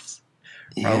ground.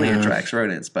 Probably attracts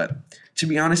rodents, but to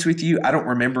be honest with you, I don't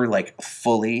remember like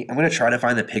fully. I'm going to try to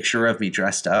find the picture of me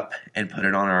dressed up and put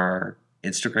it on our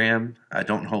Instagram.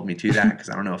 Don't hold me to that because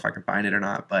I don't know if I can find it or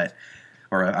not,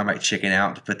 or I might chicken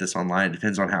out to put this online. It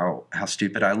depends on how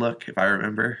stupid I look, if I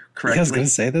remember correctly. I was going to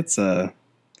say that's I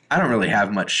don't really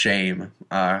have much shame,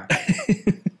 or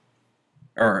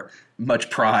much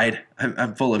pride.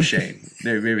 I'm full of shame.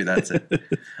 Maybe that's it.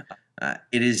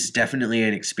 It is definitely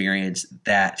an experience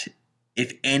that,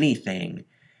 if anything,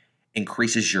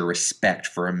 increases your respect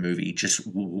for a movie. Just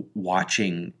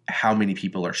watching how many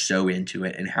people are so into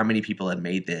it and how many people have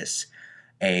made this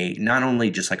a not only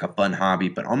just like a fun hobby,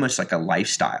 but almost like a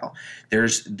lifestyle.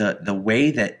 There's the way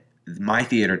that my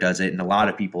theater does it, and a lot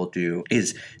of people do,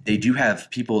 is they do have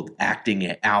people acting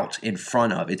it out in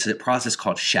front of. It's a process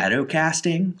called shadow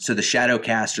casting. So the shadow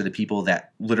cast are the people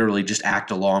that literally just act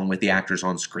along with the actors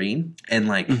on screen, and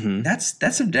like that's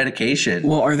some dedication.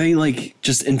 Well, are they like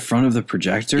just in front of the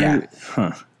projector? Yeah.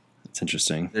 Huh. That's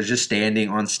interesting. They're just standing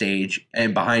on stage,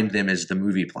 and behind them is the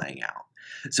movie playing out.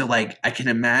 So, like, I can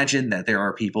imagine that there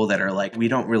are people that are like, we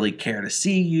don't really care to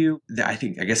see you. I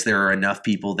guess there are enough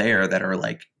people there that are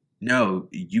like, no,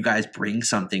 you guys bring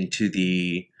something to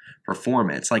the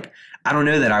performance. Like, I don't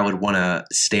know that I would want to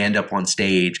stand up on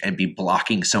stage and be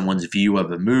blocking someone's view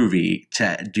of a movie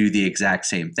to do the exact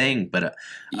same thing. But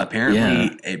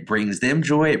apparently it brings them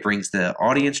joy. It brings the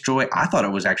audience joy. I thought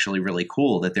it was actually really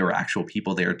cool that there were actual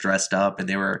people there dressed up, and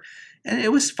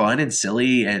it was fun and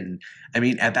silly. And I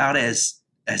mean, about as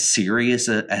serious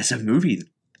as a movie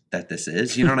that this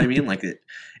is, you know what I mean? Like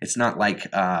it's not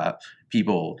like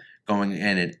people going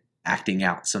in and acting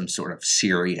out some sort of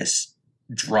serious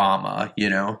drama, you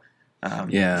know?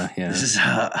 This is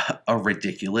a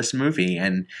ridiculous movie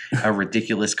and a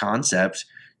ridiculous concept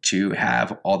to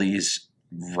have all these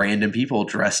random people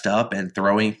dressed up and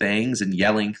throwing things and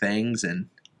yelling things. And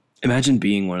imagine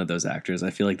being one of those actors. I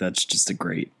feel like that's just a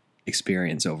great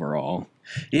experience overall.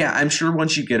 Yeah, I'm sure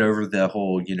once you get over the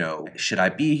whole, should I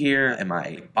be here? Am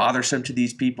I bothersome to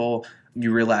these people?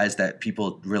 You realize that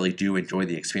people really do enjoy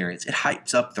the experience. It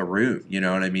hypes up the room, you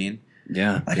know what I mean?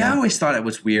 Yeah. I always thought it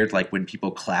was weird, like when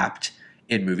people clapped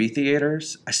in movie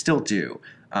theaters. I still do.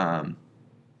 Once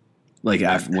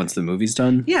the movie's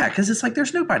done? Yeah, because it's like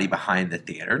there's nobody behind the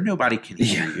theater. Nobody can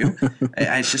hear you.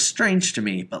 It's just strange to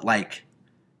me. But like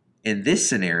in this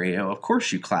scenario, of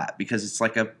course you clap because it's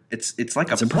like a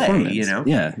play, you know?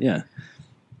 Yeah, yeah.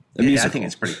 I think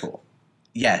it's pretty cool.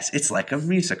 Yes, it's like a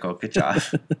musical. Good job.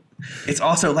 It's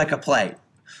also like a play.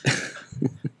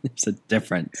 There's a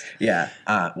difference. Yeah.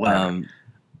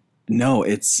 No,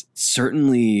 it's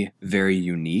certainly very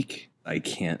unique. I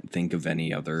can't think of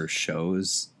any other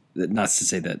shows. Not to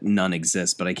say that none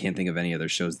exist, but I can't think of any other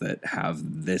shows that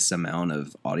have this amount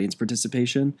of audience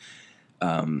participation.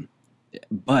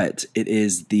 But it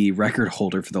is the record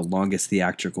holder for the longest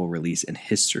theatrical release in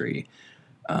history.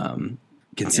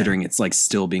 Considering it's like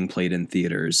still being played in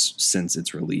theaters since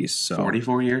its release. So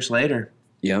 44 years later.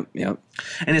 Yep.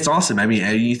 And it's awesome. I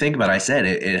mean, you think about it, I said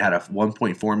it had a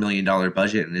 $1.4 million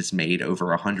budget and it's made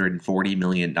over $140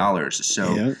 million.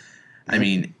 So, I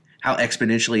mean, how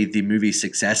exponentially the movie's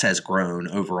success has grown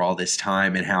over all this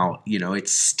time and how,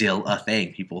 it's still a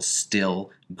thing. People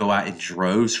still go out in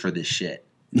droves for this shit.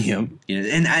 Yep.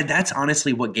 And that's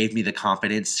honestly what gave me the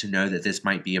confidence to know that this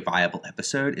might be a viable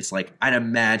episode. It's like, I'd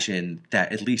imagine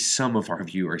that at least some of our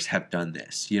viewers have done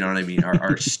this. You know what I mean?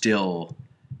 Are still,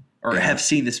 or have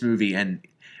seen this movie, and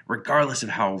regardless of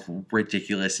how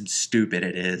ridiculous and stupid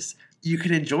it is, you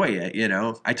can enjoy it,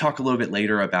 I talk a little bit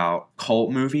later about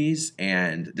cult movies,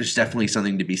 and there's definitely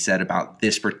something to be said about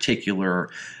this particular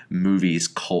movie's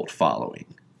cult following,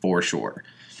 for sure.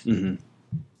 Mm-hmm.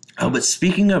 Oh, but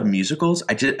speaking of musicals,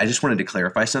 I just wanted to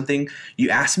clarify something. You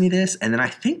asked me this, and then I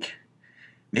think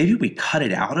maybe we cut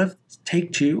it out of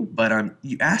take two. But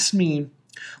you asked me,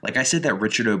 like I said, that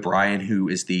Richard O'Brien, who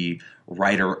is the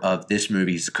writer of this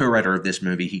movie, he's the co-writer of this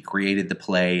movie. He created the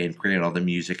play and created all the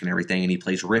music and everything, and he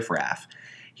plays Riff Raff.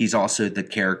 He's also the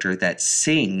character that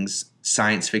sings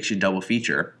Science Fiction Double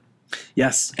Feature.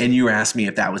 Yes. And you asked me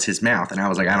if that was his mouth, and I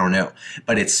was like, I don't know.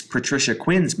 But it's Patricia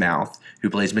Quinn's mouth, who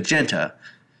plays Magenta.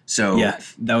 So yeah,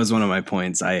 that was one of my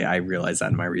points. I realized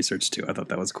that in my research too. I thought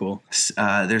that was cool.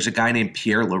 There's a guy named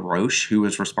Pierre LaRoche who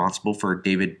was responsible for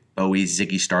David Bowie's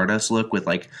Ziggy Stardust look with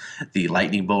like the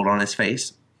lightning bolt on his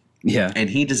face. Yeah. And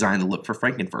he designed the look for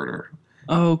Frankenfurter.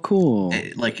 Oh, cool.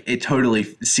 It totally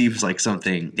seems like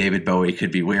something David Bowie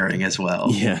could be wearing as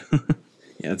well. Yeah.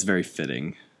 Yeah, it's very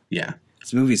fitting. Yeah.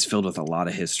 This movie's filled with a lot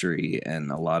of history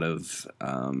and a lot of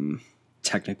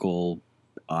technical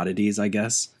oddities, I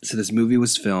guess. So this movie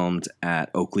was filmed at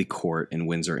Oakley Court in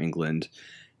Windsor, England,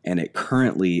 and it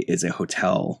currently is a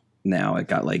hotel now. It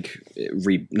got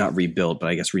not rebuilt, but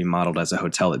I guess remodeled as a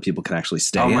hotel that people can actually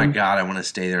stay in. Oh my God, I want to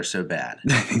stay there so bad.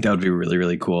 I think that would be really,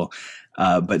 really cool.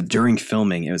 But during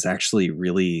filming, it was actually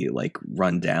really like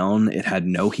run down. It had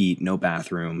no heat, no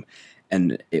bathroom,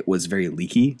 and it was very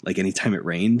leaky. Like anytime it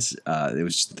rained,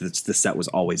 the set was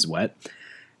always wet.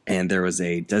 and there was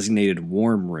a designated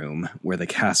warm room where the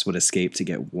cast would escape to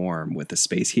get warm with the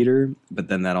space heater, but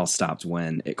then that all stopped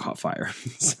when it caught fire.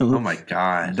 So oh my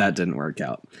God. That didn't work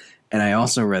out. And I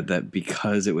also read that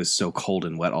because it was so cold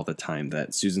and wet all the time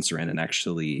that Susan Sarandon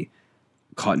actually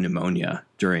caught pneumonia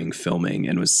during filming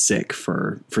and was sick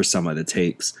for some of the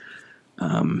takes.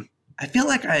 I feel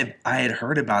like I had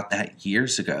heard about that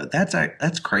years ago.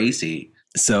 That's crazy.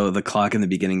 So the clock in the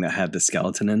beginning that had the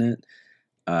skeleton in it,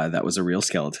 that was a real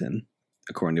skeleton,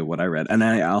 according to what I read. And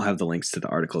I'll have the links to the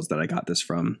articles that I got this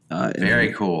from.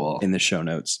 Very cool. In the show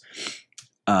notes.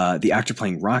 The actor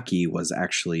playing Rocky was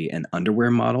actually an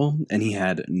underwear model, and he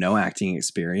had no acting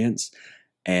experience.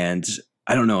 And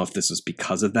I don't know if this was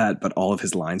because of that, but all of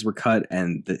his lines were cut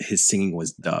and his singing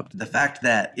was dubbed. The fact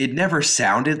that it never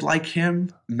sounded like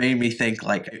him made me think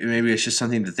like maybe it's just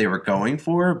something that they were going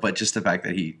for, but just the fact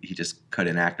that he just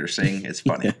couldn't act or sing is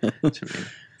funny to me.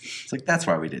 It's like, that's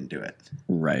why we didn't do it.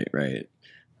 Right.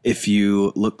 If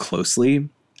you look closely,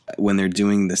 when they're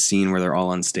doing the scene where they're all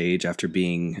on stage after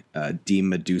being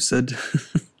de-Medusa'd.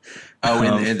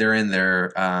 And they're in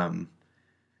their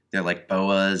they're like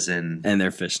boas and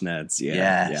their fishnets.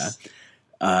 Yeah. Yes.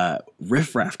 Yeah.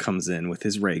 Riff Raff comes in with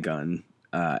his ray gun,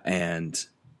 and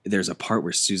there's a part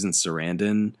where Susan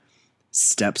Sarandon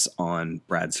steps on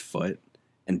Brad's foot,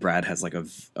 and Brad has like a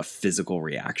physical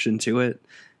reaction to it.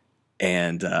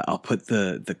 And I'll put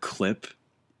the clip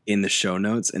in the show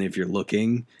notes, and if you're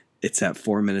looking, it's at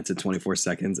 4 minutes and 24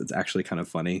 seconds. It's actually kind of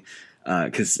funny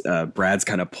because Brad's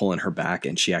kind of pulling her back,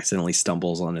 and she accidentally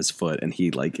stumbles on his foot, and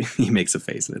he makes a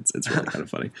face, and it's really kind of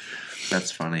funny. That's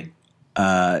funny.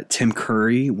 Tim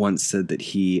Curry once said that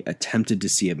he attempted to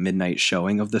see a midnight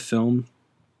showing of the film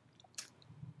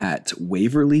at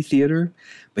Waverly Theater,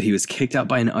 but he was kicked out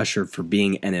by an usher for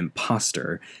being an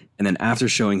imposter. And then after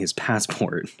showing his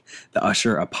passport, the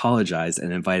usher apologized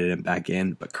and invited him back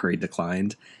in, but Curry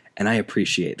declined. And I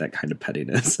appreciate that kind of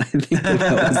pettiness. I think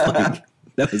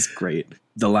that was great.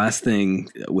 The last thing,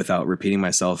 without repeating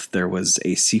myself, there was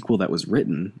a sequel that was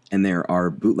written, and there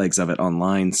are bootlegs of it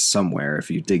online somewhere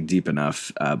if you dig deep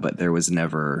enough, but there was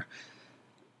never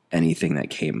anything that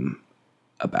came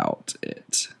about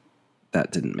it.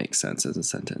 That didn't make sense as a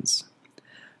sentence.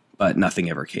 But nothing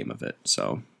ever came of it,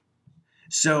 so...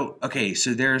 Okay,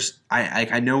 so there's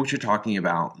I know what you're talking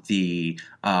about. The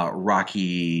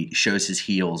Rocky shows his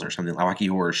heels or something. Rocky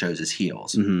Horror shows his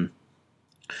heels. Mm-hmm.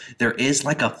 There is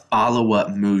like a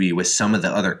follow-up movie with some of the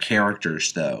other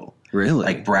characters, though. Really?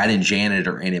 Like Brad and Janet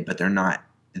are in it, but they're not.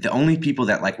 The only people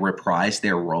that like reprise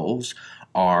their roles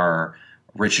are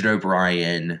Richard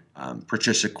O'Brien,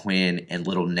 Patricia Quinn, and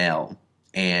Little Nell,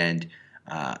 and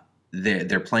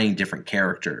they're playing different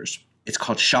characters. It's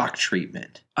called Shock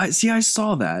Treatment. I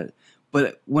saw that,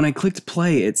 but when I clicked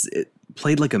play, it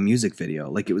played like a music video,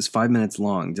 like it was 5 minutes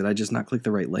long. Did I just not click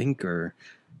the right link, or?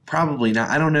 Probably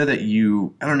not. I don't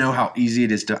know how easy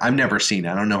it is to. I've never seen it.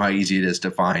 I don't know how easy it is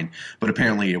to find, but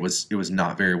apparently it was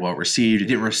not very well received. It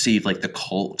didn't receive like the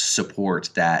cult support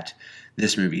that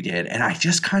this movie did, and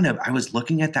I was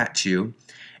looking at that too,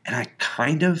 and I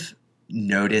kind of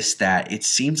noticed that it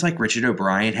seems like Richard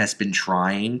O'Brien has been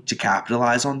trying to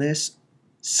capitalize on this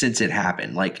since it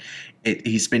happened. Like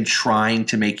he's been trying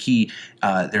to make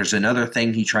there's another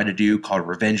thing he tried to do called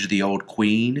Revenge of the Old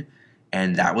Queen,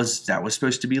 and that was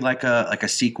supposed to be like a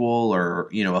sequel or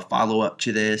a follow up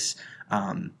to this.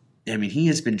 I mean, he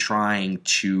has been trying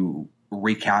to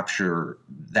recapture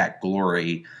that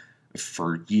glory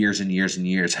for years and years and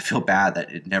years. I feel bad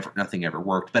that nothing ever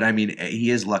worked, but I mean, he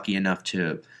is lucky enough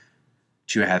to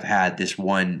have had this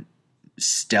one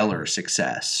stellar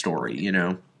success story,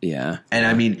 Yeah. And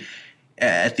I mean,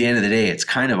 at the end of the day, it's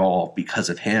kind of all because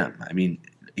of him. I mean,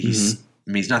 he's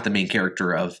not the main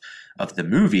character of the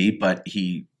movie, but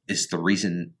he is the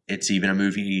reason it's even a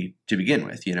movie to begin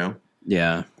with,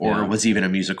 Yeah. Or was even a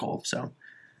musical. So.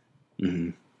 Mm-hmm.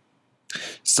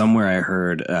 Somewhere I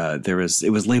heard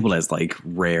it was labeled as like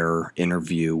rare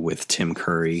interview with Tim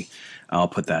Curry. I'll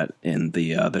put that in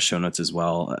the show notes as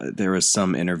well. There was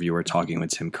some interviewer talking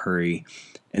with Tim Curry,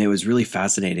 and it was really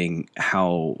fascinating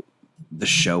how the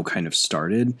show kind of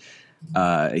started.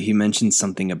 He mentioned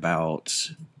something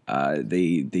about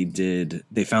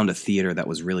they found a theater that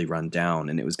was really run down,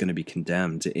 and it was going to be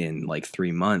condemned in like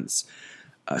 3 months.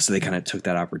 So they kind of took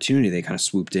that opportunity. They kind of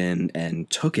swooped in and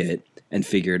took it and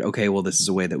figured, okay, well, this is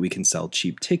a way that we can sell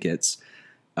cheap tickets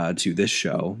to this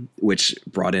show, which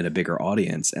brought in a bigger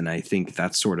audience. And I think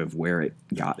that's sort of where it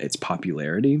got its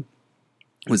popularity,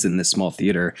 was in this small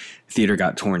theater. Theater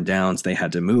got torn down, so they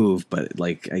had to move. But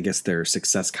like, I guess their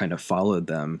success kind of followed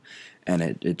them, and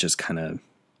it just kind of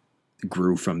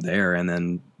grew from there. And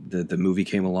then the movie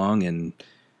came along, and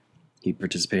he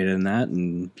participated in that,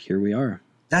 and here we are.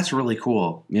 That's really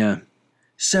cool. Yeah.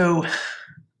 So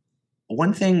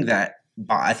one thing that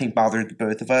I think bothered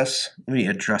both of us, let me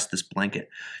adjust this blanket.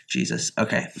 Jesus.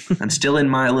 Okay. I'm still in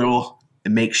my little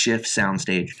makeshift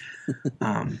soundstage.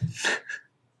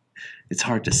 It's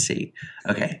hard to see.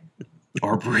 Okay.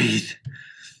 Or breathe.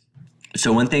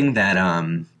 So one thing that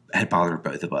had bothered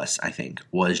both of us, I think,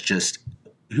 was just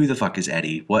who the fuck is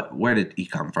Eddie? Where did he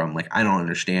come from? Like, I don't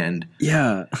understand.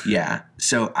 Yeah. Yeah.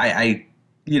 So I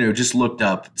just looked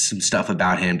up some stuff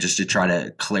about him just to try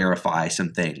to clarify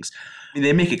some things. I mean,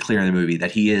 they make it clear in the movie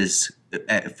that he is,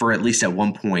 for at least at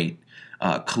one point,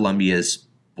 Columbia's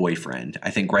boyfriend. I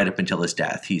think right up until his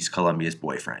death, he's Columbia's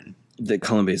boyfriend. That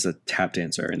Columbia's a tap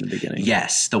dancer in the beginning.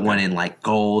 Yes, the one in like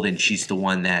gold, and she's the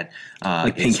one that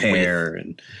like pink hair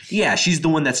and she's the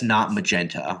one that's not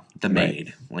Magenta, the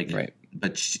maid. Right.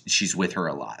 But she's with her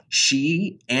a lot.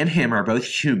 She and him are both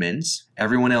humans.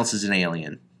 Everyone else is an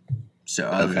alien. So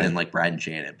other than like Brad and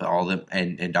Janet, but all them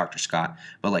and Dr. Scott,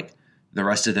 but like the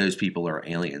rest of those people are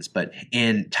aliens. But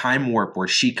in Time Warp, where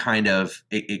she kind of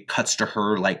it cuts to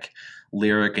her like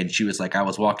lyric, and she was like, I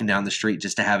was walking down the street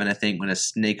just to having a thing when a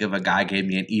snake of a guy gave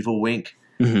me an evil wink.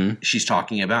 Mm-hmm. She's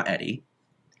talking about Eddie.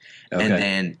 Okay. And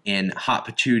then in Hot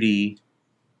Patootie,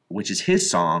 which is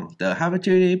his song, the Hot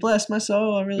Patootie, bless my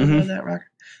soul, I really love that record.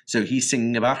 So he's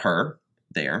singing about her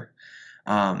there.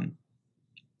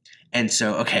 And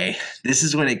so, okay, this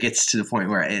is when it gets to the point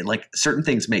where certain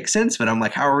things make sense, but I'm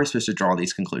like, how are we supposed to draw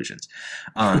these conclusions?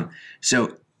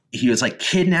 So he was like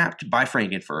kidnapped by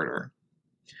Frankenfurter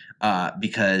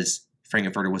because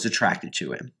Frankenfurter was attracted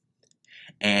to him.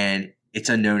 And it's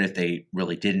unknown if they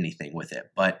really did anything with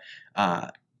it. But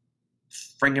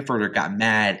Frankenfurter got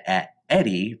mad at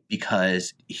Eddie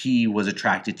because he was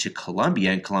attracted to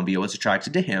Columbia and Columbia was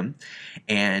attracted to him.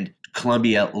 And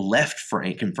Columbia left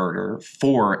Frankenfurter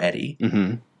for Eddie.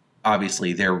 Mm-hmm.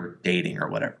 Obviously, they were dating or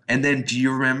whatever. And then do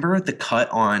you remember the cut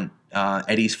on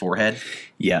Eddie's forehead?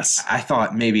 Yes. I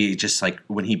thought maybe just like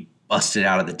when he busted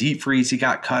out of the deep freeze, he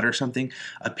got cut or something.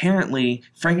 Apparently,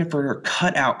 Frankenfurter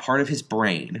cut out part of his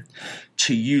brain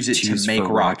to use it to make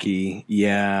Rocky.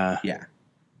 Yeah. Yeah.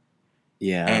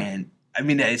 Yeah. And I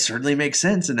mean, it certainly makes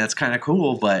sense, and that's kind of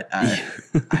cool, but I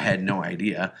had no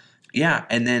idea. Yeah,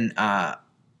 and then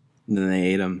they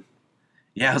ate him.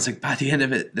 Yeah, I was like, by the end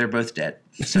of it, they're both dead.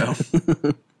 So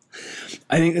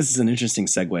I think this is an interesting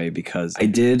segue because I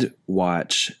did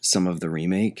watch some of the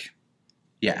remake.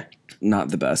 Yeah. Not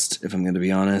the best, if I'm going to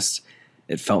be honest.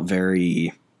 It felt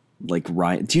very like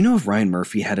Ryan. Do you know if Ryan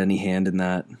Murphy had any hand in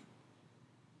that?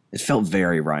 It felt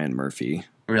very Ryan Murphy.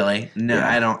 Really? No, yeah.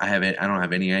 I don't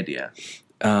have any idea.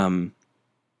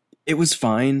 It was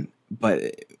fine,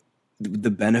 but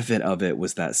the benefit of it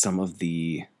was that some of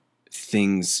the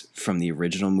things from the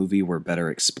original movie were better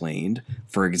explained.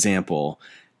 For example,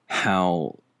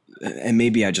 how, and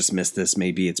maybe I just missed this,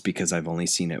 maybe it's because I've only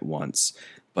seen it once,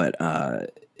 but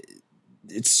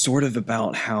it's sort of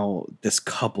about how this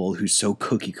couple who's so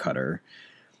cookie cutter,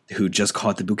 who just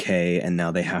caught the bouquet and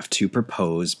now they have to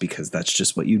propose because that's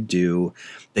just what you do.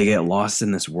 They get lost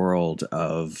in this world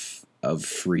of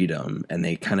freedom and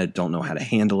they kind of don't know how to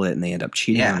handle it and they end up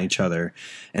cheating on each other.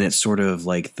 And it's sort of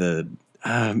like the,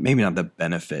 maybe not the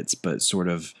benefits, but sort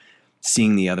of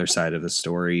seeing the other side of the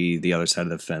story, the other side of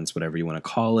the fence, whatever you want to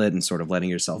call it, and sort of letting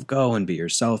yourself go and be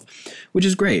yourself, which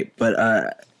is great.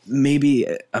 But maybe,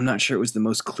 I'm not sure it was the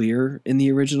most clear in the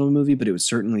original movie, but it was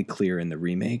certainly clear in the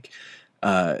remake.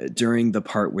 During the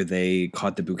part where they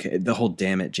caught the bouquet, the whole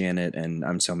 "Damn It, Janet" and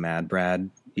 "I'm So Mad,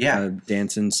 Brad,"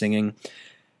 dancing, singing.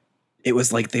 It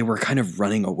was like they were kind of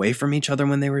running away from each other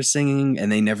when they were singing,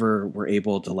 and they never were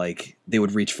able to they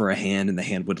would reach for a hand, and the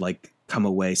hand would come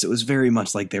away. So it was very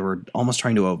much like they were almost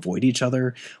trying to avoid each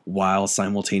other while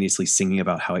simultaneously singing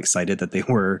about how excited that they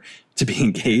were to be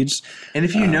engaged. And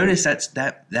if you notice,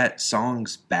 that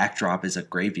song's backdrop is a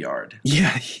graveyard.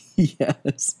 Yeah.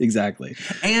 Yes, exactly.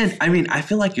 And I mean, I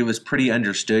feel like it was pretty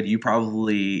understood. I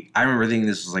remember thinking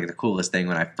this was the coolest thing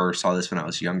when I first saw this when I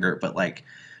was younger, but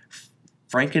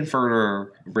Frankenfurter,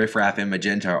 Riff Raff, and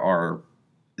Magenta are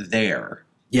there.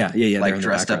 Yeah.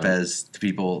 Dressed up as the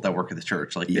people that work at the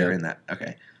church. They're in that.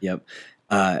 Okay. Yep.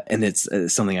 And it's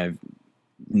something I've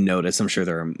noticed. I'm sure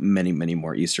there are many, many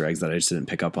more Easter eggs that I just didn't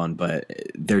pick up on, but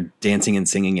they're dancing and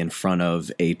singing in front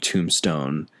of a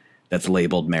tombstone that's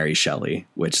labeled Mary Shelley,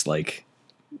 which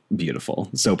beautiful.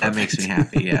 So perfect. That makes me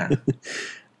happy.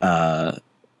 Yeah.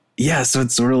 Yeah. So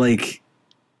it's sort of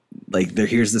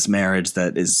here's this marriage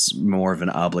that is more of an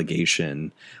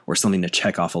obligation or something to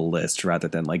check off a list rather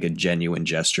than a genuine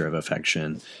gesture of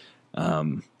affection.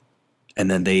 And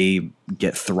then they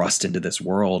get thrust into this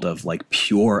world of like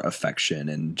pure affection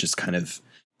and just kind of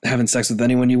having sex with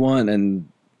anyone you want. And,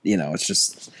 you know, it's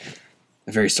just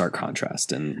a very stark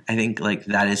contrast. And I think like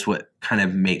that is what kind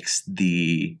of makes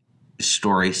the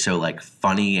story so like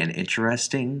funny and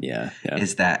interesting. Yeah.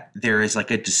 Is that there is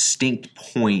like a distinct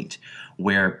point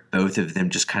where both of them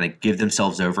just kind of give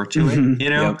themselves over to it, you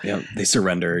know? Yep. They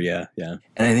surrender. Yeah. And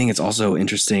I think it's also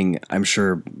interesting. I'm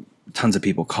sure tons of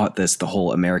people caught this, the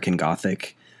whole American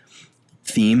Gothic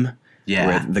theme. Yeah.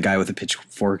 Where the guy with a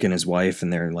pitchfork and his wife,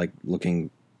 and they're like looking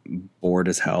bored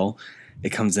as hell. It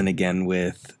comes in again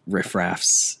with Riff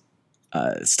Raff's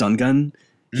stun gun.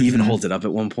 He even holds it up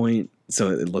at one point, so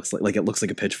it looks like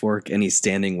a pitchfork, and he's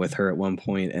standing with her at one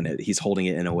point, and he's holding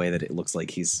it in a way that it looks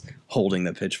like he's holding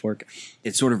the pitchfork.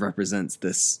 It sort of represents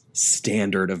this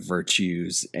standard of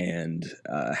virtues and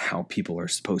how people are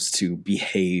supposed to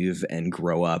behave and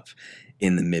grow up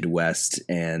in the Midwest,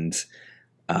 and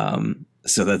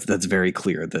so that's very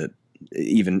clear that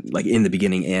even like in the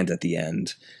beginning and at the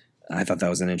end. I thought that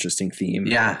was an interesting theme.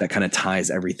 Yeah, that kind of ties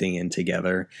everything in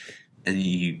together. And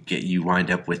you wind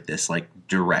up with this like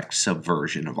direct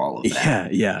subversion of all of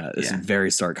that. Yeah. It's a very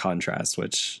stark contrast,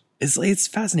 which is it's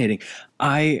fascinating.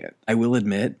 I will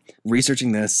admit,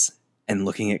 researching this and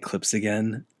looking at clips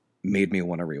again made me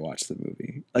want to rewatch the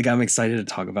movie. Like I'm excited to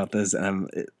talk about this,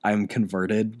 and I'm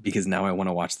converted because now I want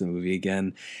to watch the movie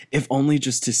again, if only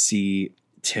just to see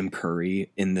Tim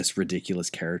Curry in this ridiculous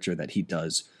character that he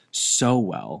does so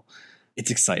well. It's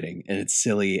exciting and it's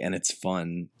silly and it's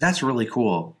fun. That's really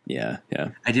cool. Yeah.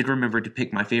 I did remember to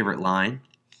pick my favorite line.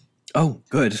 Oh,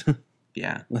 good.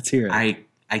 Yeah. Let's hear it.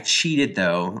 I cheated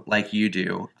though, like you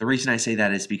do. The reason I say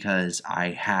that is because I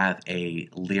have a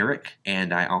lyric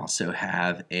and I also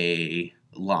have a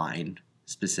line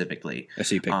specifically.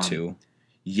 So you picked two.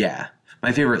 Yeah.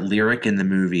 My favorite lyric in the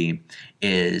movie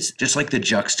is just like the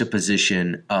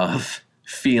juxtaposition of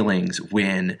feelings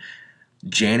when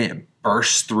Janet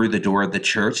bursts through the door of the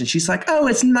church and she's like, "Oh,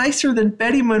 it's nicer than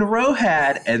Betty Monroe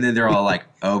had." And then they're all like,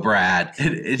 "Oh, Brad."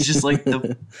 It's just like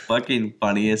the fucking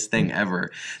funniest thing ever.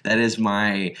 That is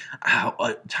my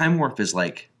Time Warp is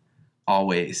like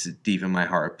always deep in my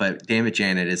heart, but Damn It,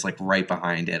 Janet is like right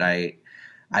behind it.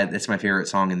 It's my favorite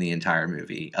song in the entire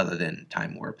movie other than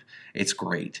Time Warp. It's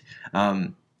great.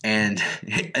 And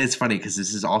it's funny because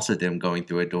this is also them going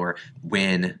through a door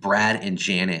when Brad and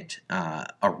Janet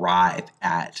arrive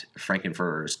at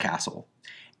Frankenfurter's castle.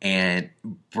 And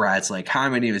Brad's like, "Hi,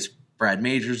 my name is Brad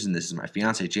Majors, and this is my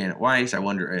fiance, Janet Weiss. I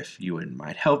wonder if you wouldn't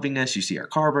mind helping us. You see our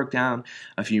car broke down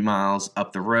a few miles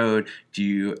up the road. Do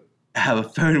you have a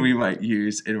phone we might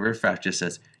use?" And Riff Raff just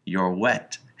says, "You're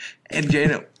wet." And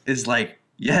Janet is like,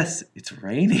 "Yes, it's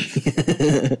raining."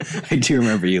 I do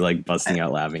remember you like busting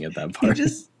out laughing at that part.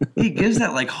 He gives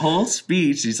that like whole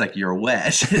speech. He's like, "You're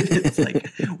wet." It's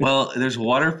like, well, there's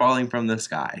water falling from the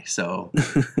sky. So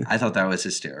I thought that was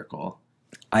hysterical.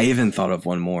 I even thought of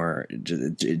one more.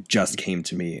 It just came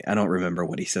to me. I don't remember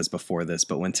what he says before this,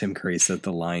 but when Tim Curry said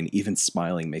the line, "Even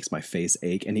smiling makes my face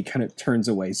ache," and he kind of turns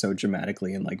away so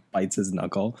dramatically and like bites his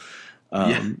knuckle.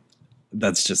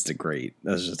 That's just a great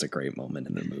moment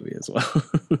in the movie as well.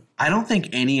 I don't think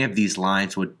any of these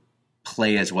lines would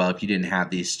play as well if you didn't have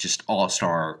these just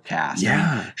all-star cast. Yeah.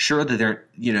 I mean, sure that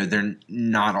they're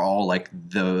not all like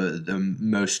the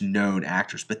most known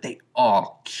actors, but they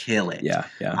all kill it. Yeah.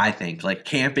 I think like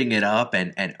camping it up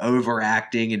and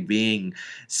overacting and being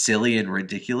silly and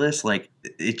ridiculous, like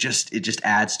it just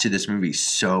adds to this movie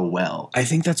so well. I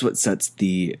think that's what sets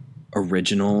the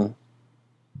original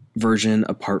version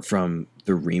apart from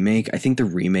the remake. I think the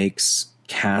remake's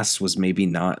cast was maybe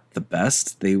not the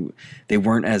best. They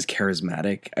weren't as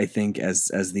charismatic, I think,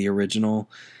 as the original.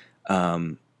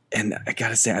 And I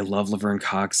gotta say, I love Laverne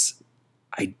Cox.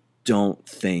 I don't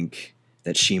think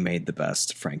that she made the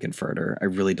best Frankenfurter. I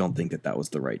really don't think that was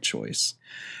the right choice.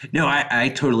 No,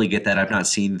 I totally get that. I've not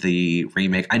seen the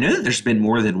remake. I know that there's been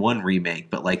more than one remake,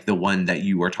 but like the one that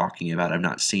you were talking about, I've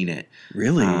not seen it.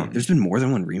 Really? There's been more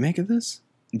than one remake of this?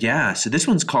 Yeah, so this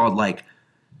one's called like,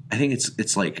 I think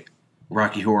it's like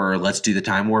Rocky Horror, Let's Do the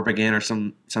Time Warp Again, or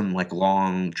some like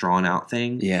long drawn out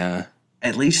thing. Yeah.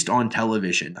 At least on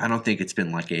television. I don't think it's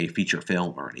been like a feature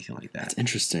film or anything like that. That's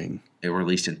interesting. It were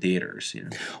released in theaters,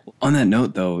 On that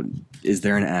note, though, is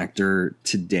there an actor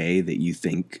today that you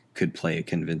think could play a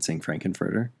convincing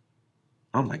Frankenfurter?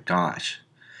 Oh my gosh.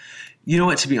 You know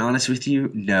what, to be honest with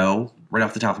you, no. Right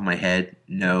off the top of my head,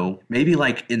 no. Maybe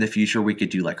like in the future we could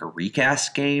do like a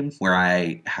recast game where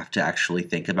I have to actually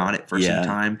think about it for some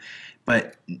time.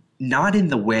 But not in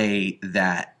the way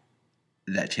that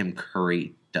Tim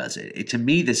Curry does it. To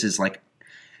me, this is like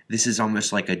this is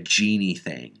almost like a genie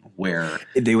thing where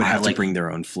they would have to bring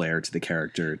their own flair to the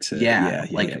character.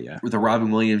 The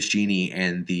Robin Williams genie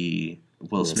and the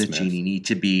Will Smith genie need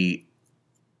to be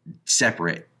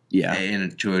separate. Yeah,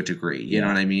 to a degree. You know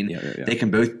what I mean? Yeah. They can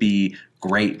both be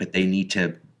great, but they need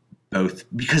to both,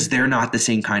 because they're not the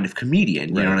same kind of comedian.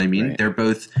 You know what I mean? Right. They're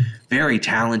both very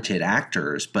talented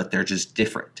actors, but they're just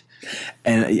different.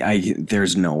 And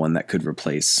there's no one that could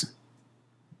replace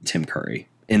Tim Curry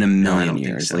in a million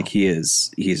years. So. Like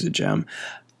he's a gem.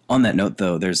 On that note,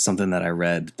 though, there's something that I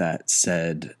read that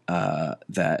said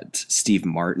that Steve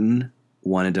Martin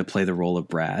wanted to play the role of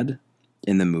Brad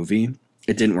in the movie.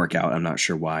 It didn't work out. I'm not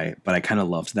sure why, but I kind of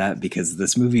loved that because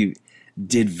this movie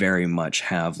did very much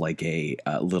have like a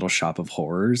Little Shop of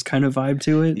Horrors kind of vibe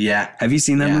to it. Yeah. Have you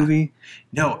seen that movie?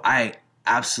 No, I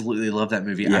absolutely love that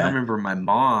movie. Yeah. I remember my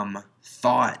mom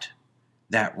thought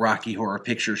that Rocky Horror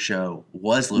Picture Show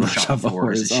was Little Shop of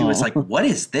Horrors. And she was like, what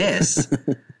is this?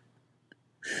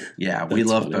 Yeah, we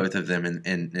love both of them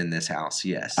in this house.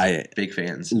 Yes. Big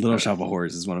fans. Little Shop of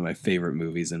Horrors is one of my favorite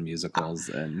movies and musicals.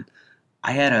 And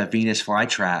I had a Venus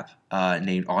flytrap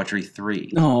named Audrey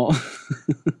 3. Oh,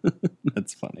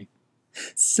 that's funny.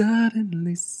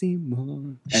 Suddenly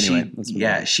Seymour. Anyway,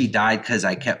 she died because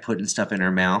I kept putting stuff in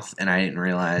her mouth and I didn't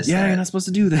realize. Yeah, you're not supposed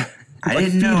to do that. I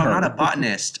didn't know. I'm not a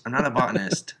botanist. I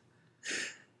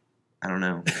don't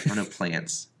know. I don't know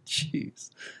plants. Jeez.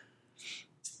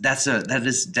 That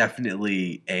is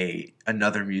definitely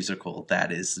another musical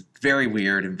that is very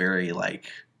weird and very like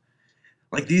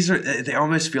they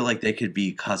almost feel like they could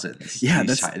be cousins. Yeah,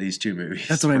 these two movies.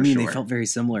 That's what I mean. Sure. They felt very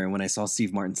similar. And when I saw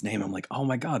Steve Martin's name, I'm like, oh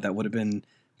my God, that would have been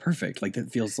perfect. Like that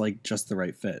feels like just the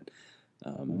right fit.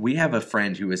 We have a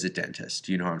friend who is a dentist.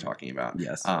 You know who I'm talking about?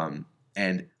 Yes.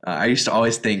 And I used to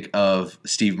always think of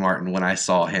Steve Martin when I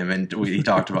saw him and he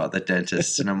talked about the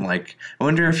dentist. And I'm like, I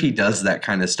wonder if he does that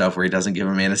kind of stuff where he doesn't give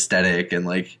him anesthetic and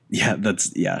like. Yeah,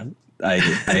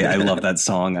 I love that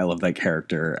song. I love that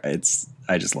character.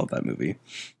 I just love that movie.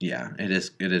 Yeah, it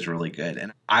is really good.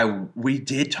 And we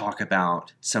did talk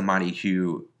about somebody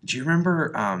who, do you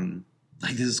remember,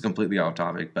 like this is completely off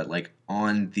topic, but like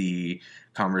on the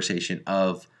conversation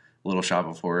of Little Shop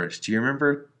of Horrors, do you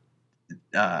remember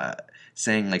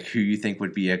saying like who you think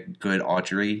would be a good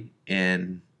Audrey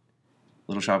in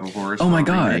Little Shop of Horrors? Oh my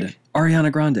God,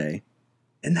 Ariana Grande.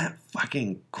 Isn't that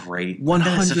fucking great?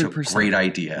 100%. Such a great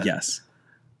idea. Yes.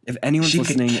 If anyone's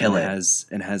listening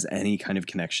and has any kind of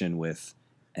connection with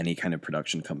any kind of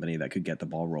production company that could get the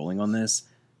ball rolling on this,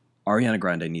 Ariana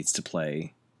Grande needs to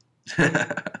play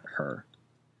her.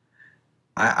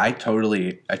 I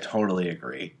totally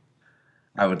agree.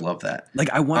 I would love that. Like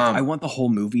I want the whole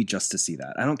movie just to see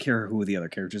that. I don't care who the other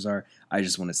characters are. I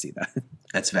just want to see that.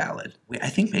 That's valid. I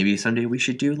think maybe someday we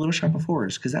should do Little Shop of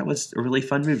Horrors because that was a really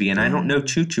fun movie, and I don't know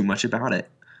too much about it,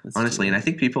 honestly. And I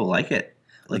think people like it.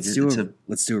 Like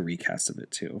let's do a recast of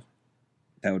it too.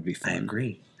 That would be fun. I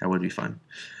agree. That would be fun.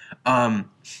 And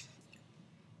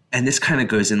this kind of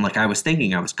goes in. Like I was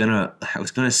thinking, I was gonna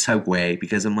segue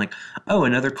because I'm like, oh,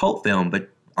 another cult film, but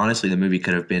honestly, the movie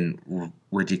could have been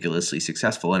ridiculously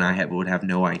successful, and I would have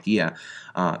no idea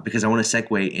because I want to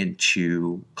segue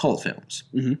into cult films.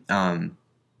 Mm-hmm. I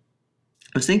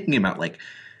was thinking about like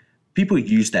people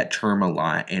use that term a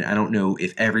lot, and I don't know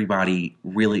if everybody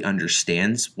really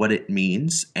understands what it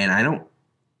means, and I don't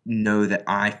know that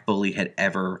I fully had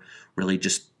ever really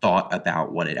just thought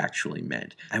about what it actually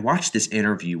meant. I watched this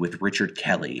interview with Richard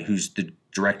Kelly, who's the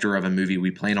director of a movie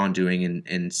we plan on doing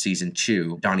in season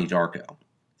 2, Donnie Darko.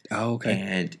 Oh, okay.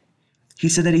 And he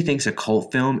said that he thinks a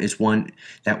cult film is one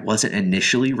that wasn't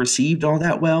initially received all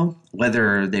that well,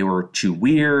 whether they were too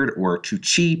weird or too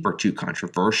cheap or too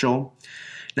controversial.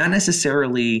 Not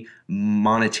necessarily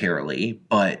monetarily,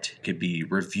 but it could be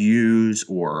reviews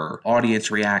or audience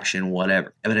reaction,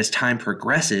 whatever. But as time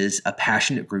progresses, a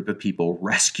passionate group of people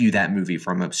rescue that movie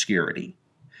from obscurity.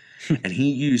 And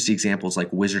he used examples like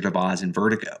Wizard of Oz and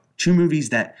Vertigo, 2 movies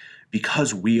that,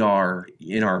 because we are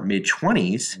in our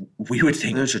mid-20s, we would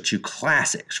think those are 2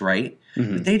 classics, right?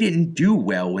 Mm-hmm. But they didn't do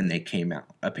well when they came out,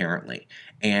 apparently.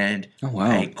 And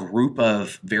a group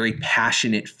of very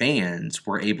passionate fans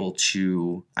were able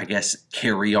to, I guess,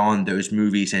 carry on those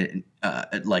movies and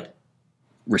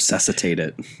resuscitate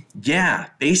it. Yeah,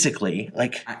 basically.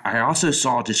 Like I also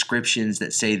saw descriptions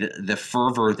that say that the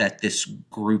fervor that this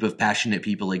group of passionate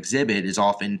people exhibit is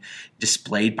often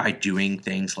displayed by doing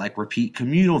things like repeat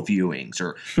communal viewings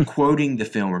or quoting the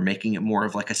film or making it more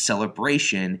of like a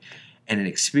celebration and an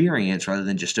experience rather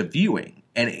than just a viewing.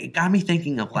 And it got me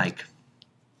thinking of like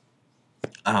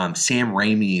Sam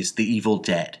Raimi's The Evil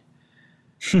Dead.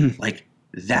 Like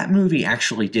that movie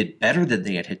actually did better than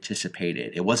they had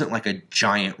anticipated. It wasn't like a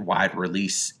giant wide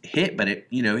release hit, but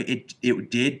it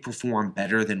did perform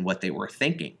better than what they were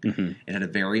thinking. Mm-hmm. It had a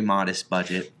very modest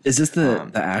budget. Is this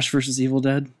the Ash versus Evil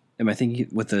Dead? Am I thinking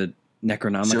with the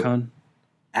Necronomicon? So,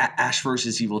 Ash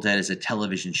vs. Evil Dead is a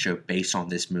television show based on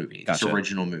this movie. Gotcha. This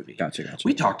original movie. Gotcha.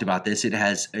 We talked about this.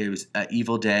 It was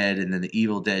Evil Dead, and then the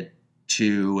Evil Dead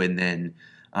 2, and then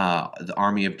the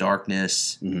Army of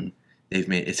Darkness. Mm-hmm.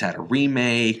 It's had a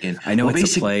remake, and I know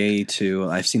it's a play too.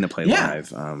 I've seen the play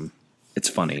live. It's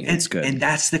funny. It's good, and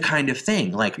that's the kind of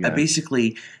thing.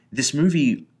 Basically, this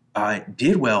movie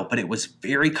did well, but it was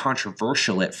very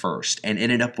controversial at first, and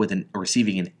ended up with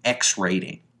receiving an X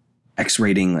rating. X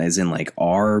rating as in like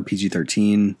R,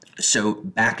 PG-13. So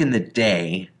back in the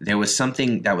day, there was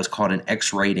something that was called an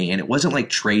X rating, and it wasn't like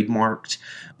trademarked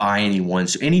by anyone,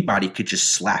 so anybody could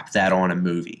just slap that on a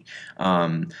movie,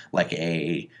 like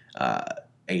a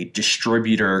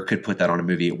distributor could put that on a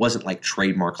movie. It wasn't like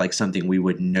trademark, like something we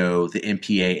would know the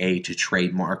MPAA to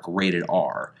trademark rated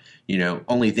R.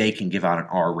 Only they can give out an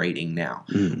R rating now.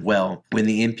 Mm. Well, when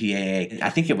the MPAA, I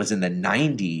think it was in the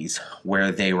 90s,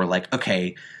 where they were like,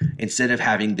 okay, instead of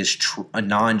having this a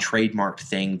non-trademarked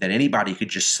thing that anybody could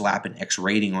just slap an X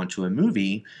rating onto a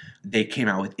movie, they came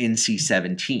out with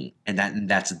NC-17, and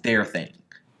that's their thing.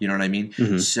 You know what I mean?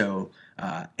 Mm-hmm. So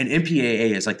an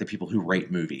MPAA is like the people who rate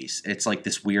movies. It's like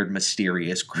this weird,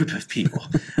 mysterious group of people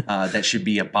that should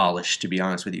be abolished, to be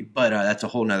honest with you. But that's a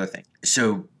whole nother thing.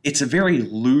 So it's a very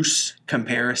loose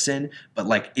comparison, but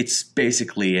like it's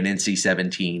basically an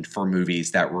NC-17 for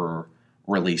movies that were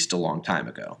released a long time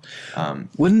ago.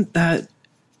 Wouldn't that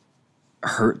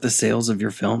hurt the sales of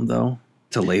your film, though,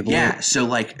 to label it? Yeah, so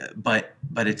but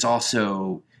it's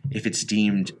also, if it's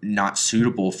deemed not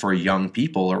suitable for young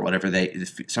people or whatever,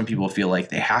 some people feel like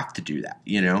they have to do that,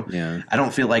 Yeah. I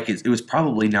don't feel like it was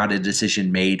probably not a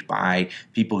decision made by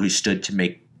people who stood to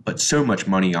make but so much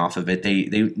money off of it. They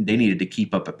needed to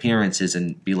keep up appearances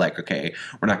and be like, okay,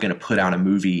 we're not going to put out a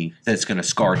movie that's going to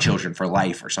scar children for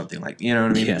life or something like, you know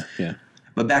what I mean? Yeah.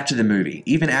 But back to the movie.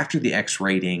 Even after the X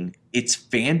rating, its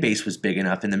fan base was big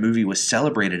enough and the movie was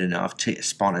celebrated enough to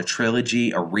spawn a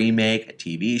trilogy, a remake, a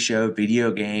TV show,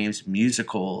 video games,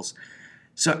 musicals.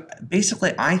 So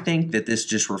basically, I think that this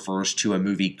just refers to a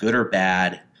movie, good or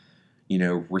bad,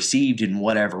 received in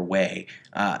whatever way,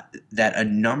 that a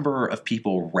number of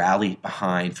people rallied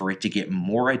behind for it to get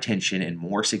more attention and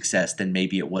more success than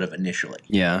maybe it would have initially.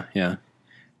 Yeah.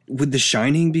 Would The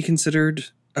Shining be considered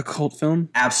a cult film?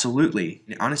 Absolutely.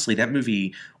 Honestly, that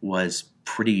movie was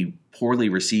pretty poorly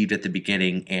received at the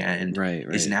beginning and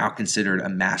is now considered a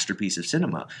masterpiece of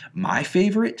cinema. My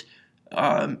favorite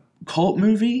cult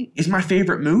movie is my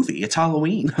favorite movie. It's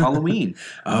Halloween.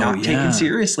 Taken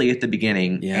seriously at the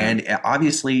beginning, and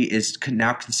obviously is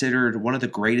now considered one of the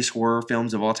greatest horror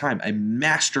films of all time, a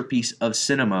masterpiece of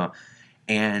cinema.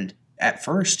 And at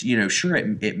first, sure,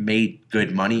 it made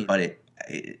good money, but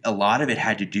a lot of it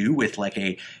had to do with like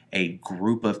a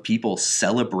group of people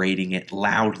celebrating it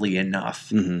loudly enough.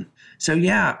 Mm-hmm. So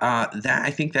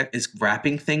I think that is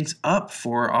wrapping things up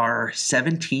for our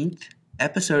 17th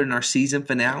episode in our season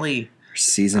finale.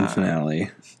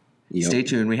 Yep. Stay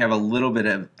tuned. We have a little bit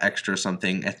of extra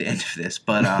something at the end of this,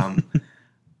 but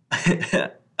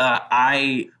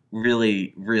I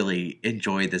really, really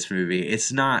enjoyed this movie.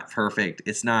 It's not perfect.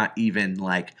 It's not even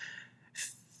like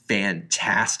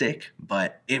fantastic,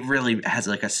 but it really has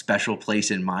like a special place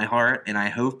in my heart, and I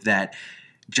hope that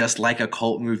just like a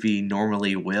cult movie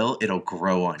normally will, it'll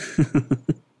grow on you.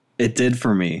 It did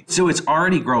for me. So it's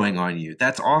already growing on you.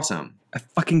 That's awesome. I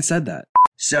fucking said that.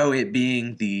 So it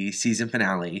being the season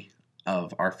finale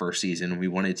of our first season, we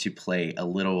wanted to play a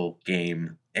little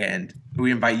game, and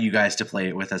we invite you guys to play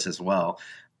it with us as well.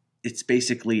 It's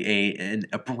basically an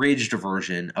abridged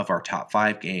version of our top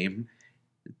 5 game.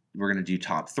 We're going to do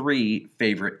top 3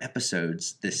 favorite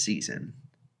episodes this season.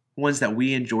 Ones that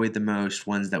we enjoyed the most,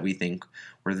 ones that we think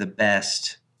were the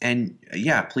best. And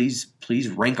please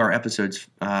rank our episodes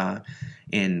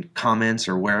in comments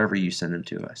or wherever you send them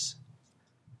to us.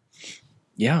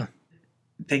 Yeah.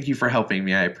 Thank you for helping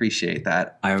me. I appreciate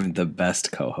that. I'm the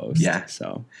best co-host. Yeah.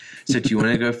 So do you want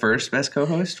to go first, best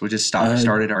co-host? We'll just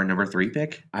started our number 3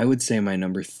 pick. I would say my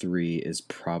number 3 is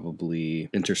probably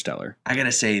Interstellar. I got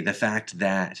to say, the fact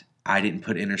that I didn't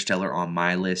put Interstellar on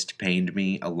my list pained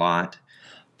me a lot.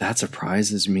 That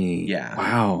surprises me. Yeah.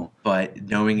 Wow. But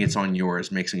knowing it's on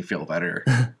yours makes me feel better.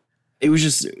 It was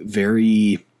just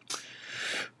very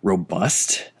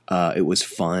robust. It was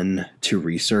fun to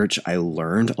research. I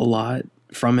learned a lot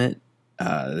from it.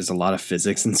 There's a lot of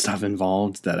physics and stuff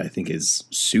involved that I think is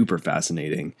super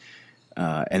fascinating.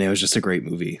 And it was just a great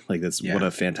movie. Like what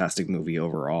a fantastic movie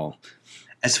overall.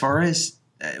 As far as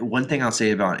one thing I'll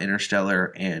say about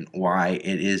Interstellar and why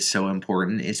it is so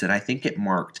important is that I think it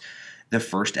marked the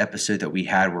first episode that we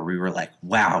had where we were like,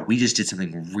 wow, we just did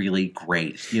something really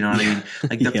great. You know what I mean?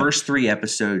 Like the first 3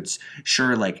 episodes,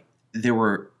 sure, like there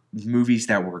were movies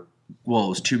that were, well, it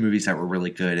was 2 movies that were really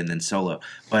good and then Solo.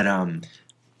 But I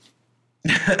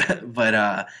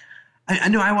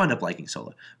know I wound up liking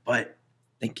Solo. But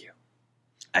thank you.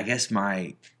 I guess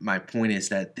my point is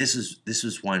that this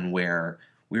was one where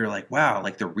we were like, wow,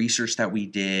 like the research that we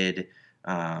did,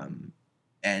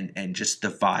 and just the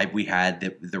vibe we had,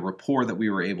 the rapport that we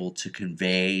were able to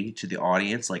convey to the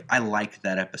audience. Like, I liked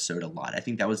that episode a lot. I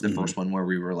think that was the first one where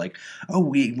we were like, oh,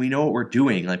 we know what we're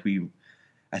doing. Like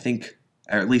I think,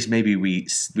 or at least maybe we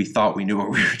thought we knew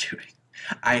what we were doing.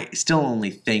 I still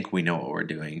only think we know what we're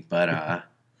doing, but I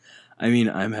mean,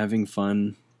 I'm having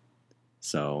fun,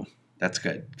 so that's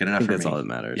good. Good enough for me. That's all that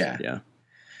matters. Yeah.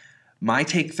 My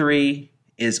take 3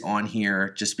 is on here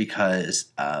just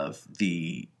because of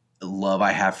the love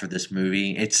I have for this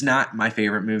movie. It's not my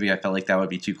favorite movie. I felt like that would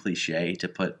be too cliche to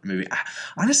put movie. I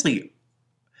honestly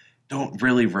don't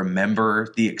really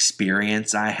remember the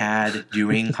experience I had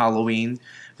doing Halloween,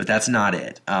 but that's not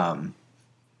it.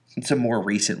 It's a more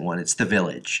recent one. It's The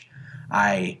Village.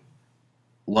 I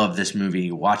love this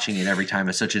movie. Watching it every time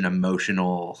is such an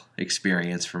emotional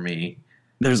experience for me.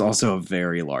 There's also a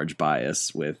very large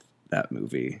bias with that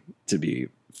movie, to be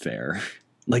fair.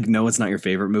 Like, no, it's not your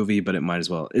favorite movie, but it might as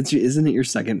well. Isn't it your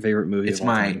second favorite movie? It's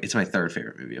my 3rd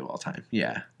favorite movie of all time.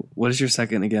 Yeah. What is your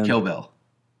second again? Kill Bill.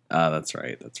 That's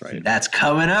right. That's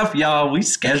coming up, y'all. We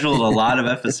scheduled a lot of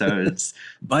episodes.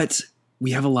 But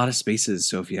we have a lot of spaces,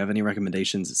 so if you have any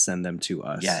recommendations, send them to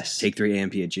us. Yes.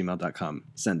 take3amp@gmail.com.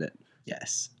 Send it.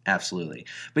 Yes, absolutely.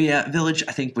 But yeah, Village,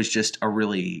 I think, was just a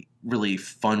really, really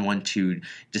fun one to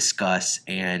discuss.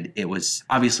 And it was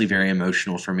obviously very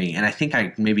emotional for me. And I think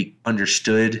I maybe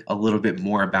understood a little bit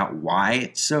more about why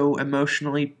it's so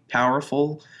emotionally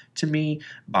powerful to me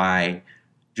by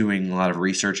doing a lot of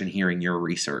research and hearing your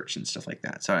research and stuff like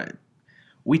that. So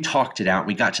we talked it out.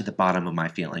 We got to the bottom of my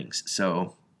feelings.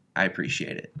 So I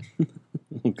appreciate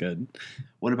it. Good.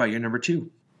 What about your number 2?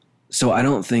 So I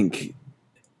don't think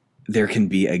there can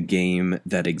be a game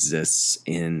that exists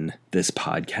in this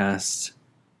podcast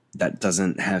that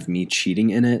doesn't have me cheating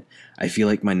in it. I feel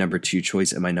like my number 2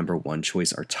 choice and my number 1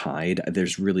 choice are tied.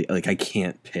 There's really, like, I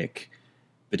can't pick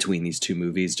between these 2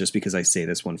 movies. Just because I say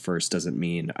this one first doesn't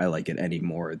mean I like it any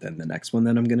more than the next one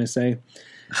that I'm going to say.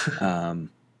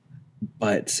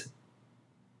 But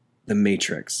The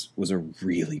Matrix was a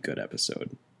really good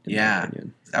episode. Yeah,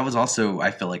 that was also, I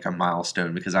feel like, a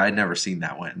milestone because I had never seen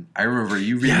that one. I remember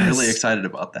you being really excited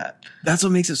about that. That's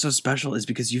what makes it so special, is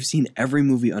because you've seen every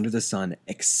movie under the sun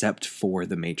except for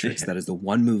The Matrix. Yeah. That is the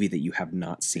one movie that you have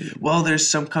not seen. Well, there's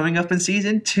some coming up in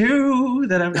season 2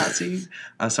 that I've not seen.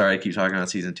 I'm sorry I keep talking about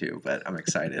season 2, but I'm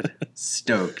excited.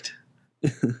 Stoked.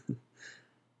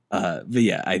 But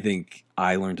yeah, I think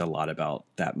I learned a lot about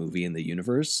that movie and the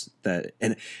universe.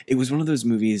 And it was one of those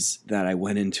movies that I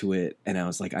went into it and I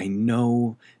was like, I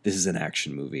know this is an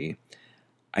action movie.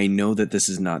 I know that this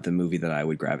is not the movie that I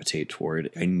would gravitate toward.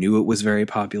 I knew it was very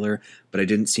popular, but I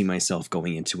didn't see myself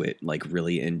going into it like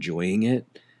really enjoying it.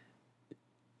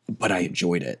 But I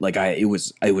enjoyed it. Like it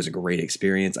was a great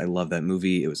experience. I love that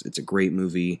movie. It's a great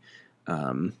movie.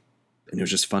 And it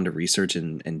was just fun to research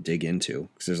and dig into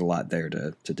because there's a lot there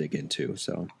to dig into.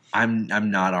 So I'm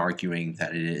not arguing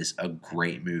that it is a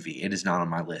great movie. It is not on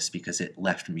my list because it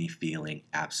left me feeling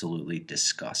absolutely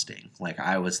disgusting. Like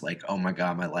I was like, oh my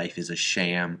God, my life is a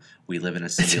sham. We live in a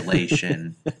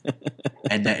simulation.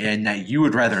 and that you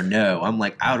would rather know. I'm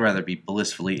like, I would rather be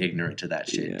blissfully ignorant to that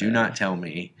shit. Yeah. Do not tell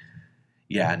me.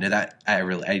 Yeah, no, that I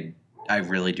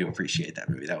really do appreciate that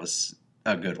movie. That was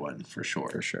a good one for sure.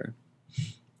 For sure.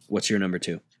 What's your number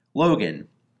 2? Logan.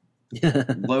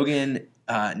 Logan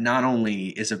not only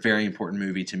is a very important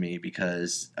movie to me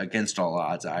because against all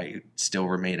odds, I still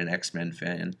remain an X-Men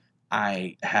fan.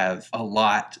 I have a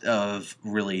lot of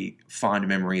really fond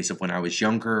memories of when I was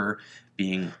younger,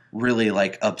 being really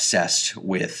like obsessed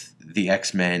with the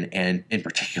X-Men and in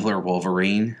particular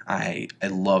Wolverine. I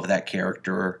love that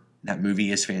character. That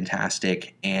movie is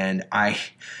fantastic. And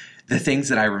the things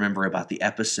that I remember about the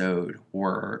episode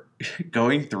were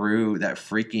going through that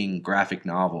freaking graphic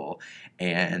novel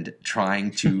and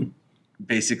trying to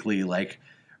basically like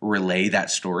relay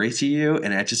that story to you.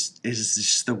 And it is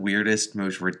just the weirdest,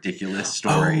 most ridiculous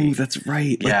story. Oh, that's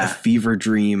right. Like the fever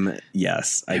dream.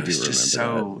 Yes, I do remember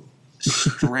that.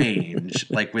 strange,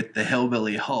 like with the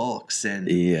hillbilly Hulks and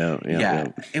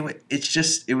it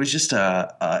was just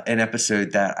an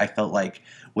episode that I felt like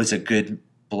was a good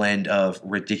blend of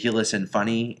ridiculous and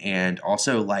funny, and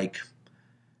also like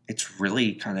it's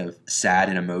really kind of sad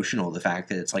and emotional, the fact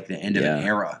that it's like the end of an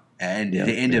era and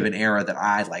the end of an era that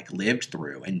I like lived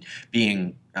through, and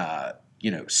being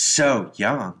so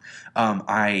young,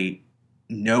 I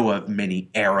know of many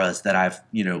eras that I've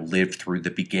lived through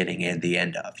the beginning and the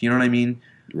end of. You know what I mean?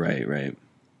 Right.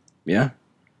 Yeah.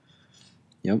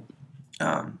 Yep.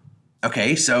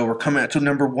 Okay, so we're coming up to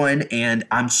number 1, and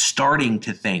I'm starting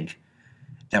to think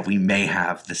that we may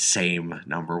have the same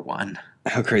number 1.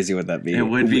 How crazy would that be? It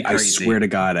would be crazy. I swear to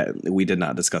God, we did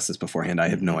not discuss this beforehand. I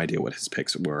have no idea what his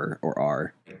picks were or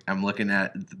are. I'm looking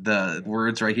at the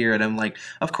words right here, and I'm like,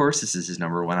 of course this is his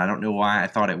number 1. I don't know why I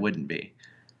thought it wouldn't be.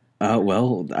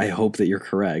 Well, I hope that you're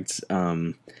correct.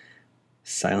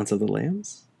 Silence of the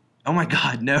Lambs? Oh my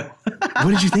God, no. What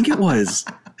did you think it was?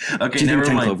 Okay, did you never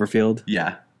think 10 mind. Cloverfield?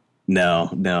 Yeah. No.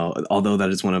 Although that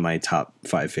is one of my top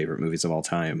 5 favorite movies of all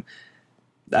time.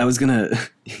 I was gonna,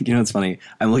 it's funny.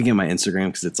 I'm looking at my Instagram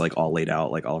because it's like all laid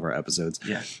out, like all of our episodes.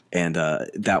 Yeah. And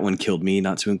that one killed me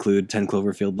not to include 10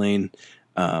 Cloverfield Lane.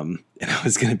 And I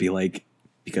was gonna be like,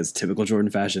 because typical Jordan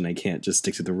fashion, I can't just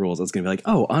stick to the rules. I was gonna be like,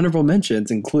 oh, honorable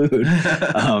mentions include,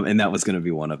 and that was gonna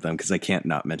be one of them because I can't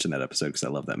not mention that episode because I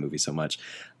love that movie so much.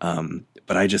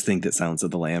 But I just think that Silence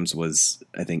of the Lambs was,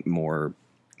 I think, more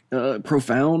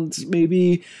profound,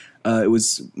 maybe. It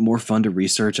was more fun to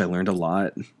research. I learned a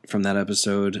lot from that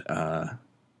episode.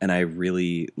 And I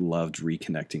really loved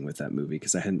reconnecting with that movie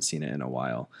because I hadn't seen it in a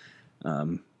while.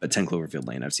 But 10 Cloverfield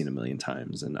Lane, I've seen a million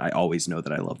times. And I always know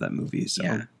that I love that movie. So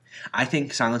yeah. I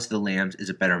think Silence of the Lambs is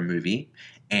a better movie.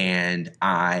 And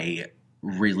I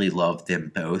really love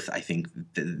them both. I think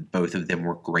both of them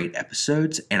were great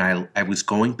episodes. And I was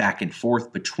going back and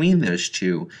forth between those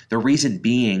two. The reason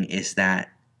being is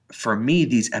that for me,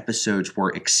 these episodes were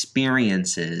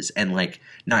experiences, and like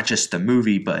not just the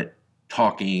movie, but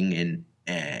talking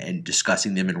and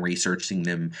discussing them and researching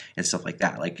them and stuff like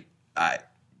that. Like,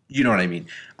 you know what I mean?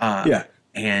 Yeah.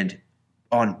 And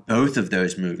on both of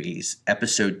those movies,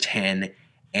 episode 10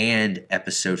 and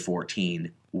episode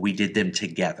 14, we did them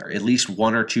together. At least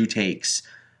 1 or 2 takes.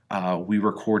 We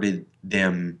recorded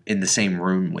them in the same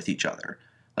room with each other.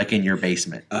 Like in your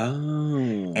basement.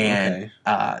 Oh, and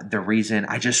okay. The reason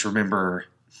I just remember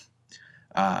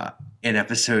in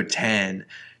episode 10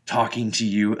 talking to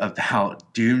you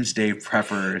about Doomsday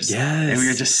Preppers. Yes. And we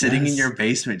were just sitting in your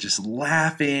basement just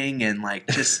laughing and like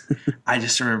just I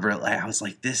just remember I was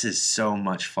like, this is so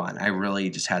much fun. I really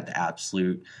just had the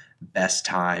absolute best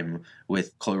time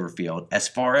with Cloverfield. As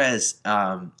far as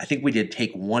I think we did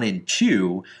take 1 and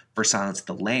 2 for Silence of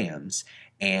the Lambs.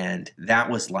 And that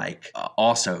was like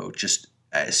also just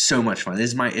so much fun.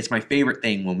 It's my favorite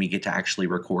thing when we get to actually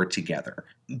record together.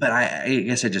 But I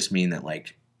guess I just mean that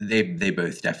like they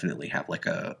both definitely have like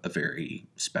a very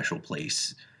special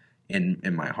place in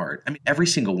my heart. I mean, every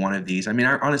single one of these. I mean,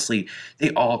 honestly, they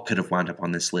all could have wound up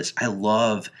on this list. I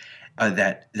love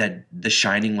that The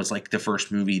Shining was like the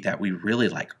first movie that we really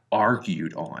like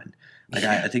argued on. Like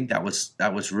I think that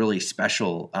was really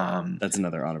special. That's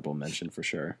another honorable mention for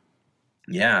sure.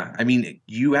 Yeah, I mean,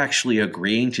 you actually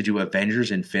agreeing to do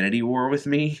Avengers Infinity War with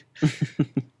me,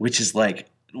 which is like,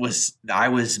 I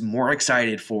was more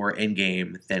excited for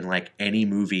Endgame than like any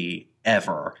movie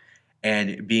ever.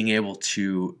 And being able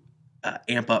to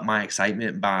amp up my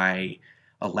excitement by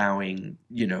allowing,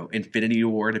 Infinity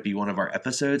War to be one of our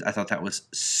episodes, I thought that was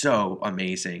so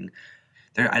amazing.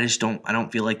 I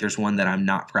don't feel like there's one that I'm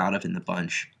not proud of in the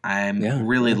bunch. I'm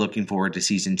really looking forward to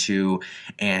season 2,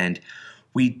 and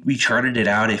we charted it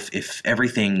out. If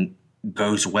everything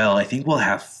goes well, I think we'll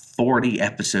have 40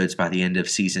 episodes by the end of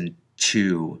season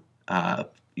 2.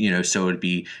 So it'd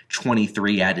be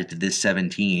 23 added to this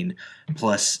 17,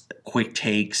 plus quick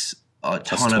takes, a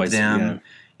ton of them.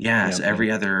 Yeah, so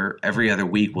every other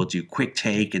week we'll do quick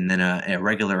take and then a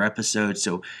regular episode.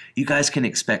 So you guys can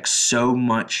expect so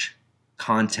much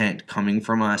content coming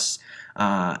from us.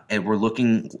 And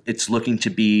it's looking to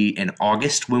be in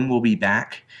August when we'll be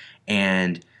back.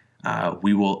 And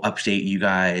we will update you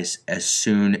guys as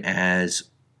soon as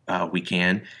we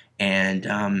can.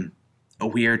 And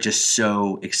we are just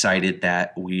so excited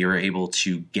that we are able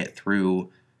to get through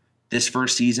this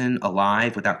first season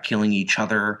alive without killing each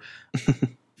other.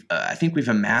 I think we've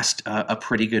amassed a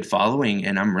pretty good following,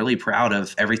 and I'm really proud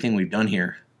of everything we've done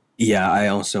here. Yeah, I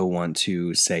also want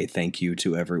to say thank you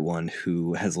to everyone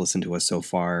who has listened to us so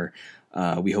far.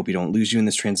 We hope we don't lose you in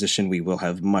this transition. We will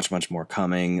have much, much more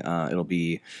coming. It'll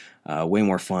be way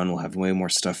more fun. We'll have way more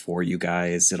stuff for you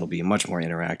guys. It'll be much more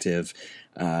interactive.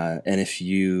 And if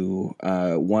you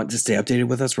want to stay updated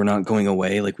with us, we're not going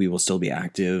away. Like, we will still be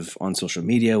active on social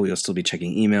media. We will still be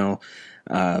checking email.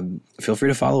 Feel free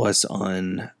to follow us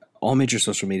on all major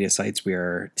social media sites. We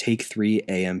are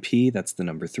Take3AMP. That's the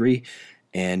number 3.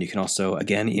 And you can also,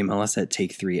 again, email us at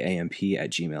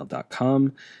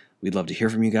take3amp@gmail.com. We'd love to hear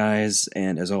from you guys.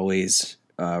 And as always,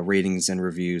 ratings and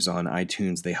reviews on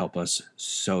iTunes, they help us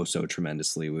so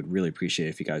tremendously. We'd really appreciate it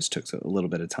if you guys took a little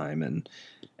bit of time and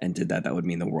did that. That would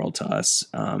mean the world to us.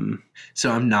 So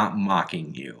I'm not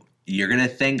mocking you. You're going to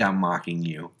think I'm mocking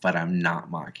you, but I'm not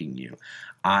mocking you.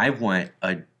 I want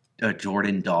a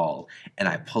Jordan doll, and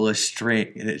I pull a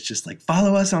string, and it's just like,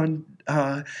 follow us on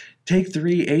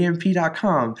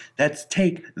take3amp.com. That's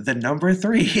take the number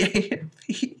 3 AMP.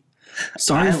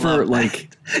 Sorry for like.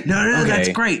 No, okay. That's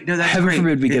great. No, that's Heaven great.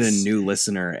 forbid we get a new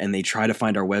listener and they try to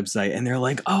find our website and they're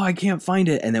like, "Oh, I can't find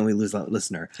it," and then we lose that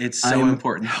listener. It's so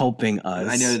important. Helping us.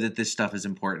 I know that this stuff is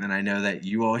important, and I know that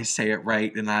you always say it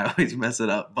right, and I always mess it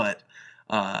up. But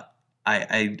I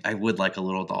would like a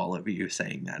little doll of you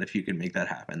saying that. If you can make that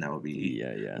happen, that would be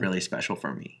really special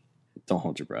for me. Don't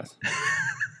hold your breath.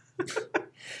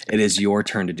 It is your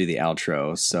turn to do the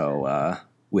outro, so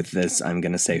with this, I'm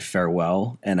going to say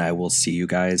farewell, and I will see you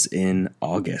guys in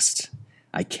August.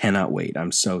 I cannot wait.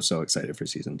 I'm so excited for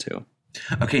season 2.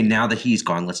 Okay, now that he's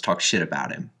gone, let's talk shit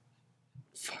about him.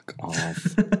 Fuck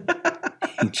off. I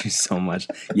hate you so much.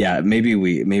 Yeah, maybe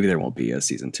there won't be a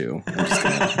season 2. I'm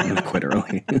just gonna quit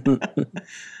early.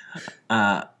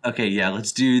 Okay, yeah,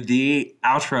 let's do the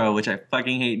outro, which I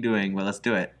fucking hate doing, but let's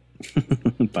do it.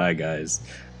 Bye, guys.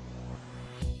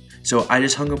 So I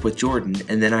just hung up with Jordan,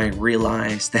 and then I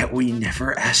realized that we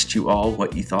never asked you all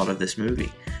what you thought of this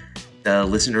movie. The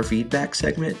listener feedback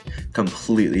segment,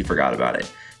 completely forgot about it.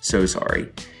 So sorry.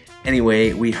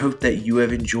 Anyway, we hope that you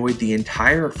have enjoyed the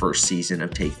entire first season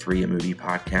of Take 3, a movie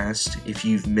podcast. If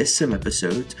you've missed some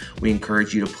episodes, we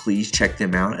encourage you to please check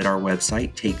them out at our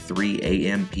website,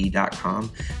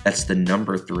 take3amp.com. That's the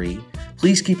number 3.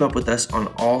 Please keep up with us on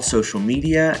all social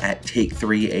media at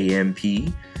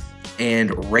Take3amp.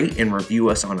 And rate and review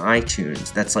us on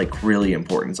iTunes. That's like really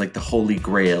important. It's like the holy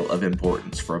grail of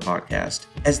importance for a podcast.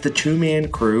 As the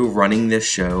 2-man crew running this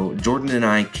show, Jordan and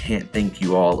I can't thank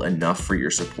you all enough for your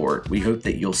support. We hope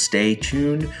that you'll stay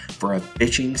tuned for a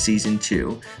bitching season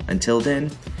 2. Until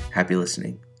then, happy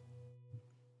listening.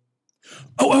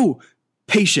 Oh,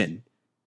 patient.